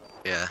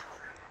 Yeah.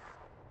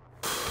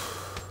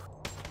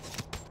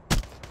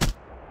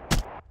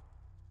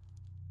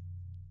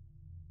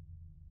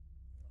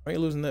 Why are you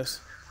losing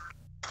this?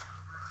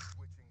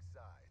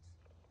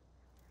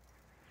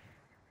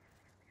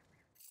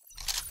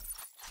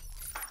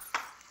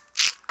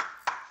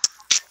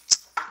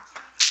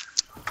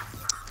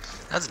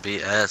 That's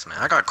BS, man.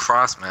 I got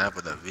cross map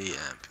with a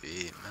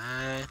VMP,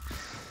 man.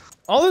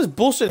 All this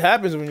bullshit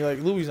happens when you're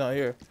like, Louis not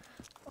here.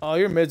 Oh,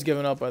 your mid's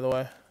giving up, by the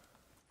way.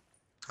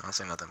 I don't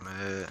see nothing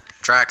mid.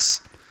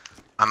 Tracks.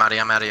 I'm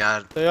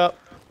outie. Stay up.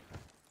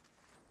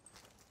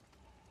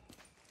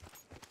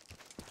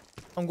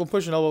 I'm gonna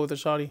push an elbow with a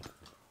shotty.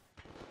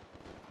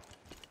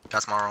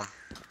 Got small room.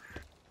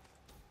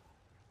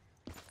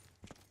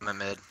 I'm in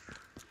mid.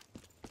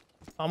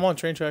 I'm on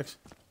train tracks.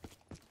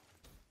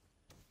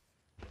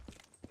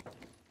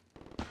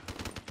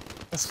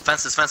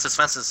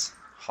 Fences.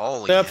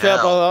 Holy hell.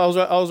 Yep. I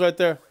was right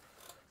there.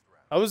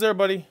 I was there,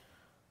 buddy.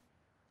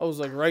 I was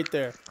like right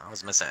there. I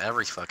was missing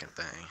every fucking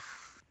thing.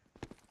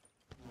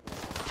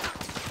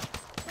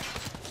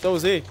 So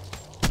was he.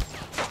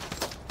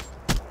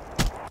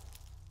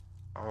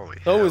 Holy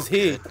So hell, was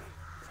he. kid.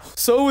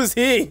 So was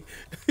he.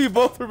 You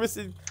both were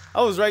missing.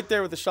 I was right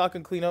there with the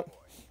shotgun cleanup.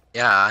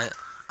 Yeah,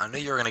 I knew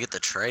you were gonna get the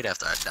trade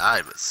after I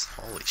died, but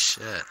holy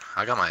shit.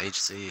 I got my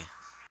HC.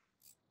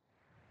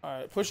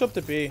 Alright, push up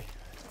to B.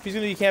 If he's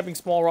gonna be camping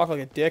small rock like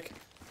a dick,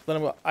 let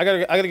him go. I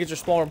gotta get your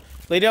small room.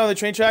 Lay down on the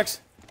train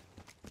tracks.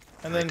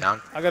 And then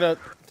down. I gotta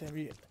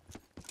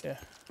yeah.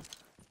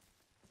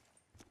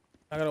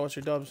 I gotta watch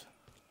your dubs.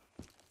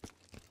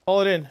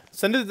 Call it in.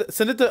 Send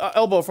it to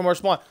elbow from our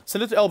spawn.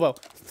 Send it to elbow.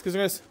 Cause they're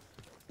gonna send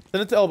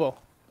it to elbow.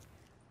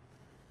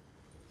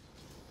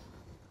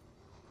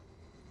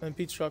 And then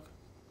Pete's truck.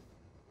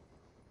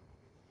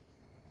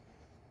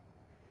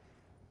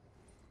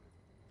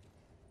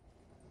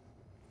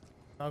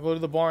 I'll go to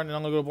the barn and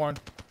I'm gonna go to barn.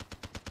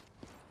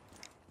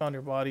 Found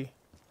your body.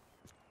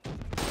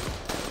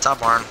 Top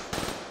barn.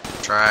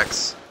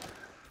 Tracks.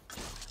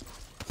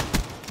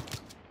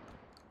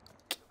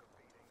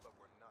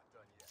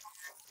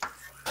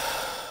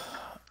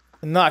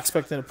 I'm not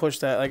expecting to push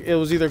that. Like it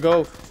was either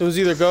go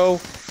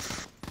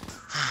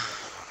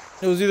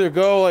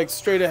like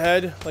straight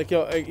ahead. Like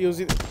yo, it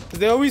was either,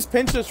 they always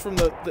pinch us from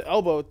the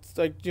elbow, it's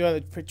like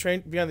the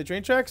train behind the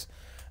train tracks,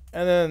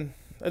 and then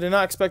I did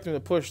not expect them to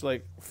push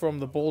like from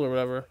the bowl or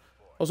whatever.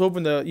 I was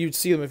hoping that you'd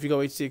see them if you go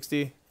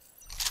HCXD.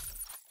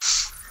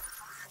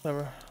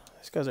 Whatever.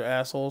 These guys are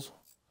assholes.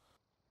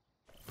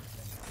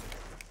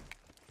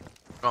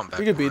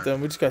 We could beat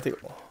them. We just gotta take.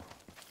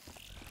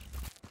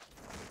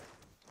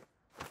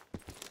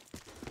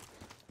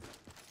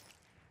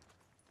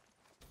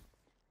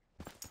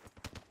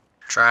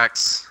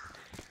 Tracks.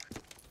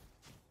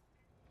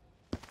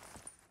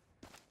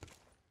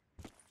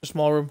 A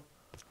small room.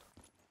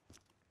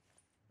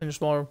 In your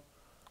small room.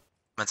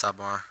 Inside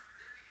bar.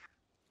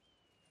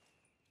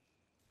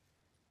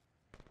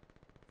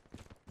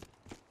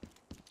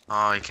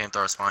 Oh, he came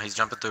through our spawn. He's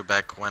jumping through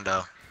back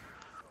window.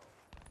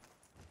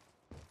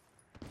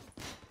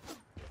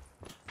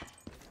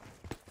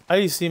 How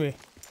do you see me?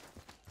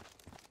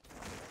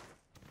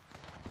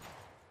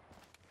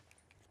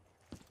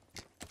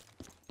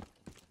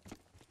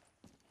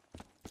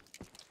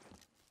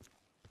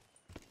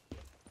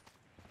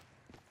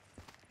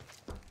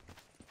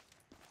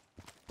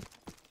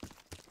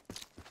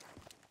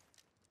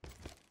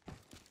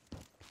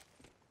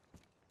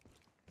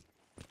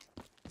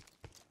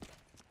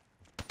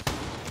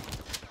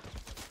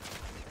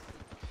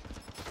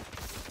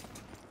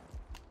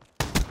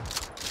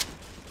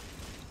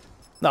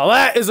 Now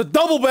that is a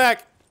double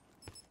back.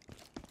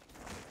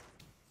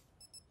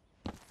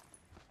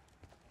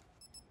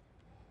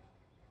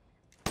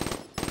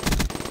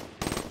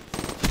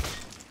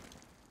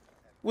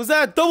 Was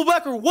that a double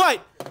back or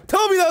what?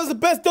 Tell me that was the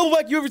best double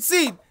back you ever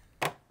seen.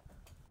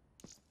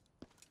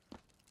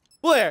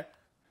 Blair.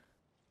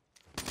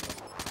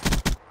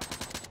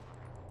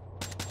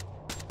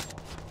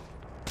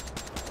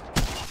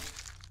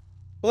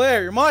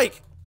 Blair, your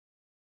mic.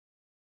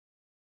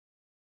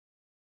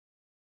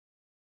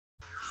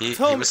 He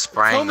was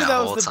spraying that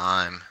whole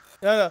time.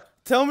 No.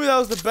 Tell me that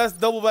was the best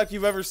double back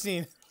you've ever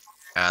seen.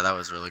 Yeah, that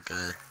was really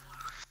good.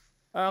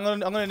 I'm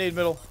gonna nade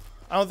middle.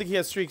 I don't think he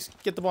has streaks.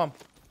 Get the bomb.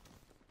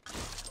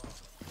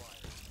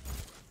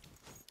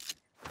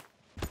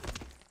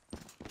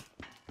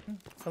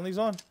 Friendly's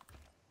on.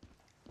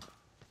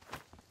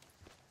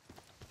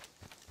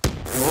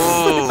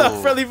 Whoa. They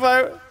thought friendly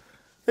fire.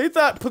 They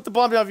thought put the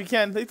bomb down if you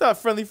can. They thought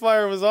friendly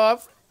fire was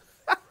off.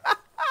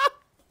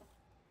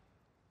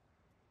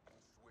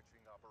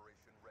 Switching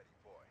operation ready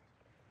point.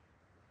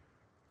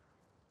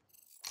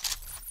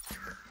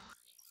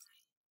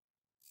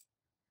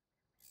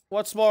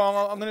 What's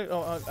small? I'm gonna.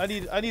 Oh, I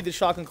need the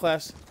shotgun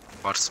class.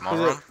 Watch small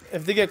room.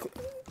 If they get,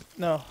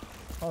 no.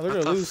 Oh, they're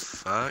What gonna the lose.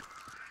 fuck?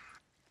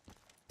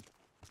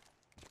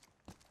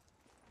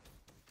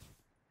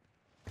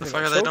 What the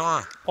fuck are they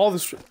doing? All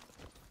the,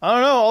 I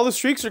don't know. All the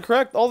streaks are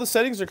correct. All the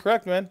settings are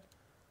correct, man.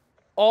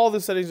 All the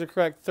settings are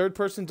correct. Third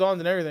person's on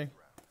and everything.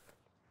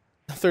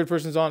 Third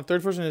person's on.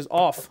 Third person is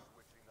off.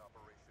 Switching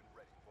operation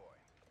ready point.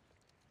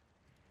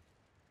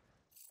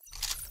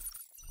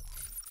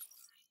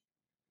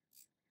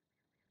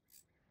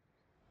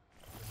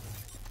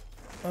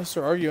 Let's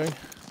start arguing.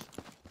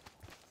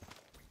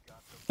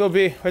 Go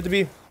B. Right to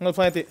B. I'm gonna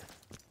plant it.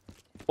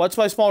 Watch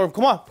my small room.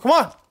 Come on. Come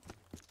on.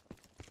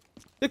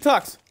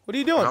 TikToks. What are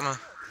you doing? I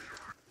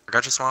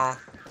got you, small room.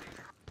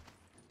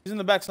 He's in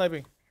the back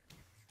sniping.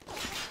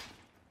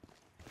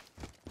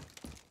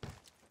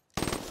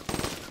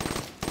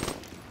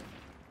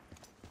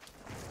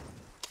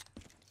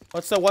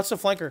 What's the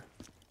flanker?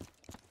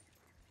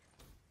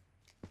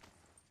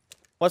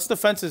 What's the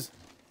fences?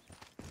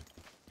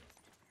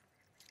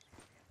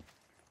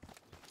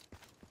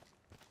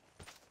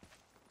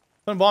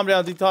 Put a bomb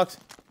down, detox.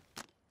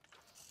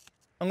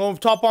 I'm going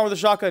top arm with the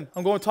shotgun.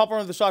 I'm going top arm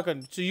with the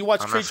shotgun. So you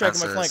watch tree track on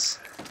my flank.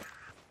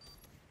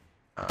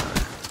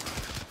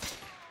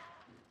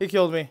 He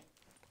killed me.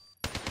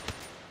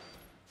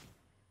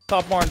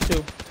 Top barn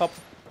 2.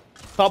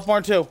 Top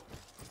barn 2.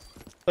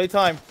 Play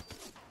time.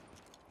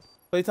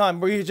 Play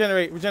time.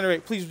 Regenerate.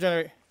 Regenerate. Please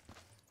regenerate.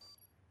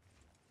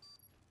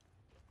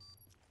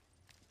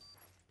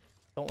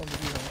 Don't let me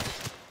do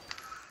that.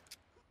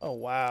 Oh,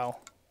 wow.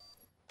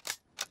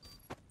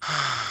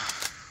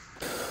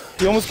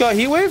 You almost got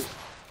heat wave?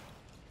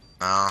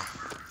 No.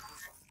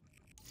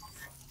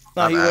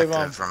 Not heat wave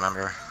on.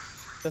 Remember?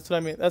 That's what I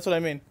mean. That's what I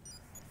mean.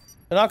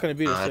 They're not going to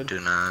beat us, I dude. do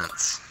not.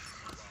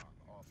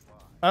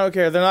 I don't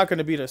care. They're not going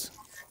to beat us.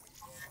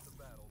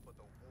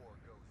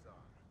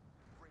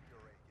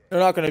 They're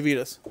not going to beat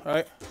us. All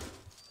right?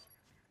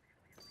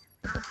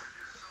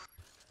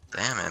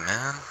 Damn it,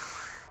 man.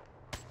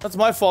 That's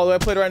my fault. I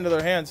played right into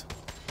their hands.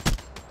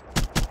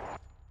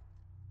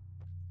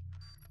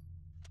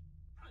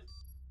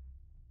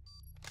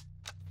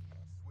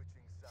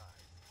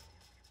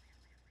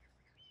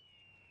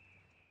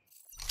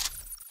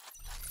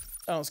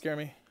 That don't scare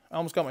me. I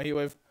almost got my heat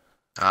wave.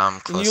 I'm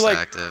close you, to like,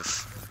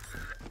 active.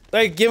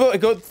 Hey, give it.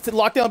 Go to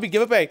lockdown B.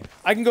 Give it A.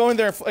 I can go in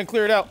there and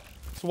clear it out.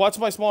 So watch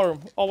my small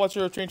room. I'll watch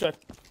your train check.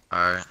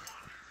 Alright.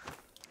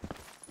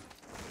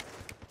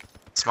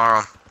 Small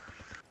room.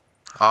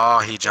 Oh,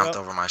 he jumped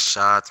over my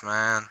shots,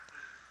 man.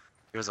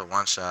 He was a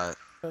one shot.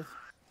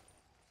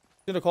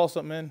 Gonna call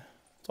something in.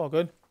 It's all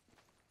good.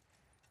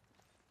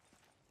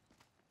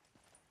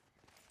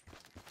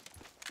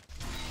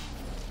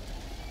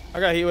 I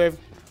got heat wave.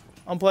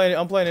 I'm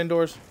playing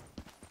indoors.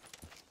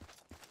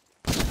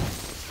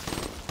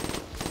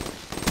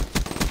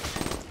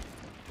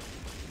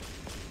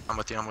 I'm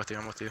with you, I'm with you,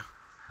 I'm with you.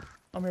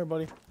 I'm here,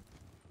 buddy.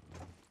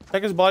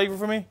 Check his body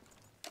for me.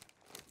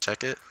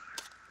 Check it.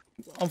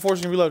 I'm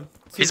forcing you to reload.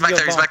 See He's if you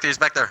back get there, a he's bomb. back there, he's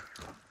back there.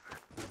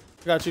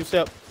 I got you.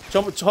 Step.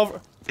 Jump.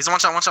 Hover. He's a one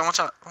shot, one shot, one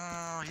shot.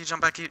 Oh, he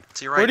jumped back to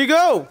your right. Where'd he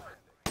go?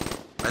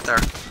 Right there.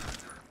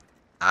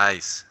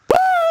 Nice.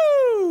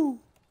 Woo!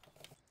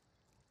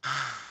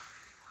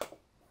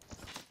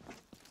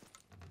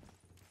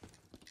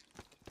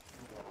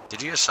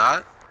 Did you get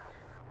shot?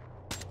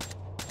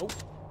 Nope.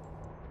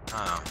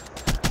 Oh.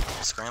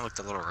 The screen looked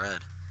a little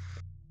red.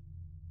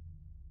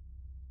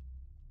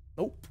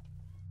 Nope.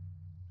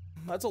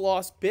 That's a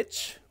loss,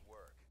 bitch.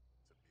 Work.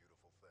 It's a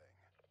beautiful thing.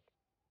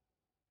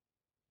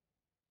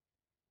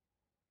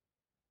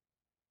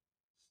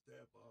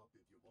 Step up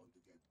if you want to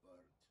get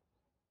burnt.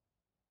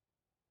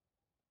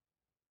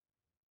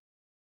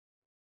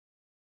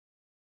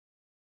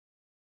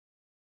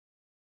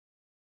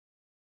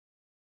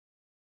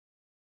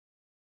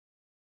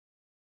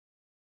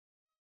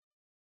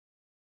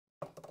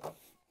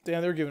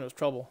 Damn, they're giving us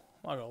trouble.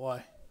 Not gonna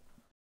lie.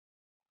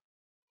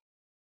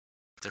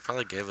 They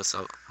probably gave us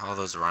all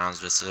those rounds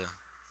just to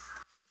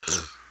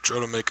try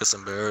to make us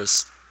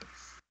embarrassed.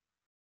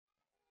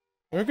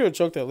 We're gonna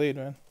choke that lead,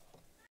 man.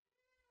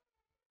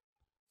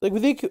 Like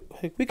we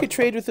could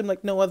trade with him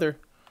like no other.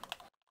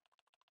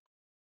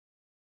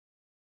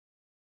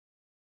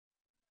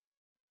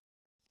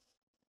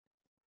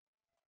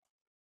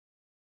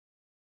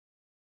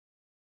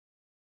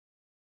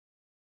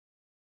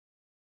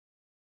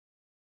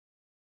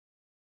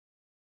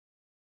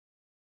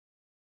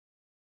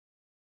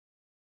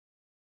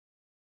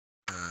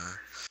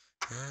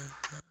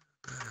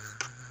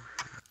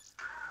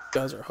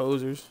 Guys are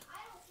hosers.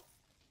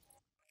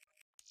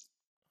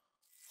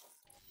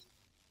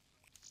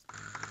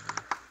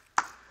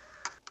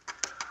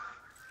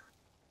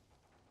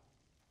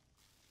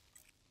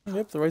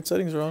 Yep, the right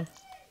settings are on.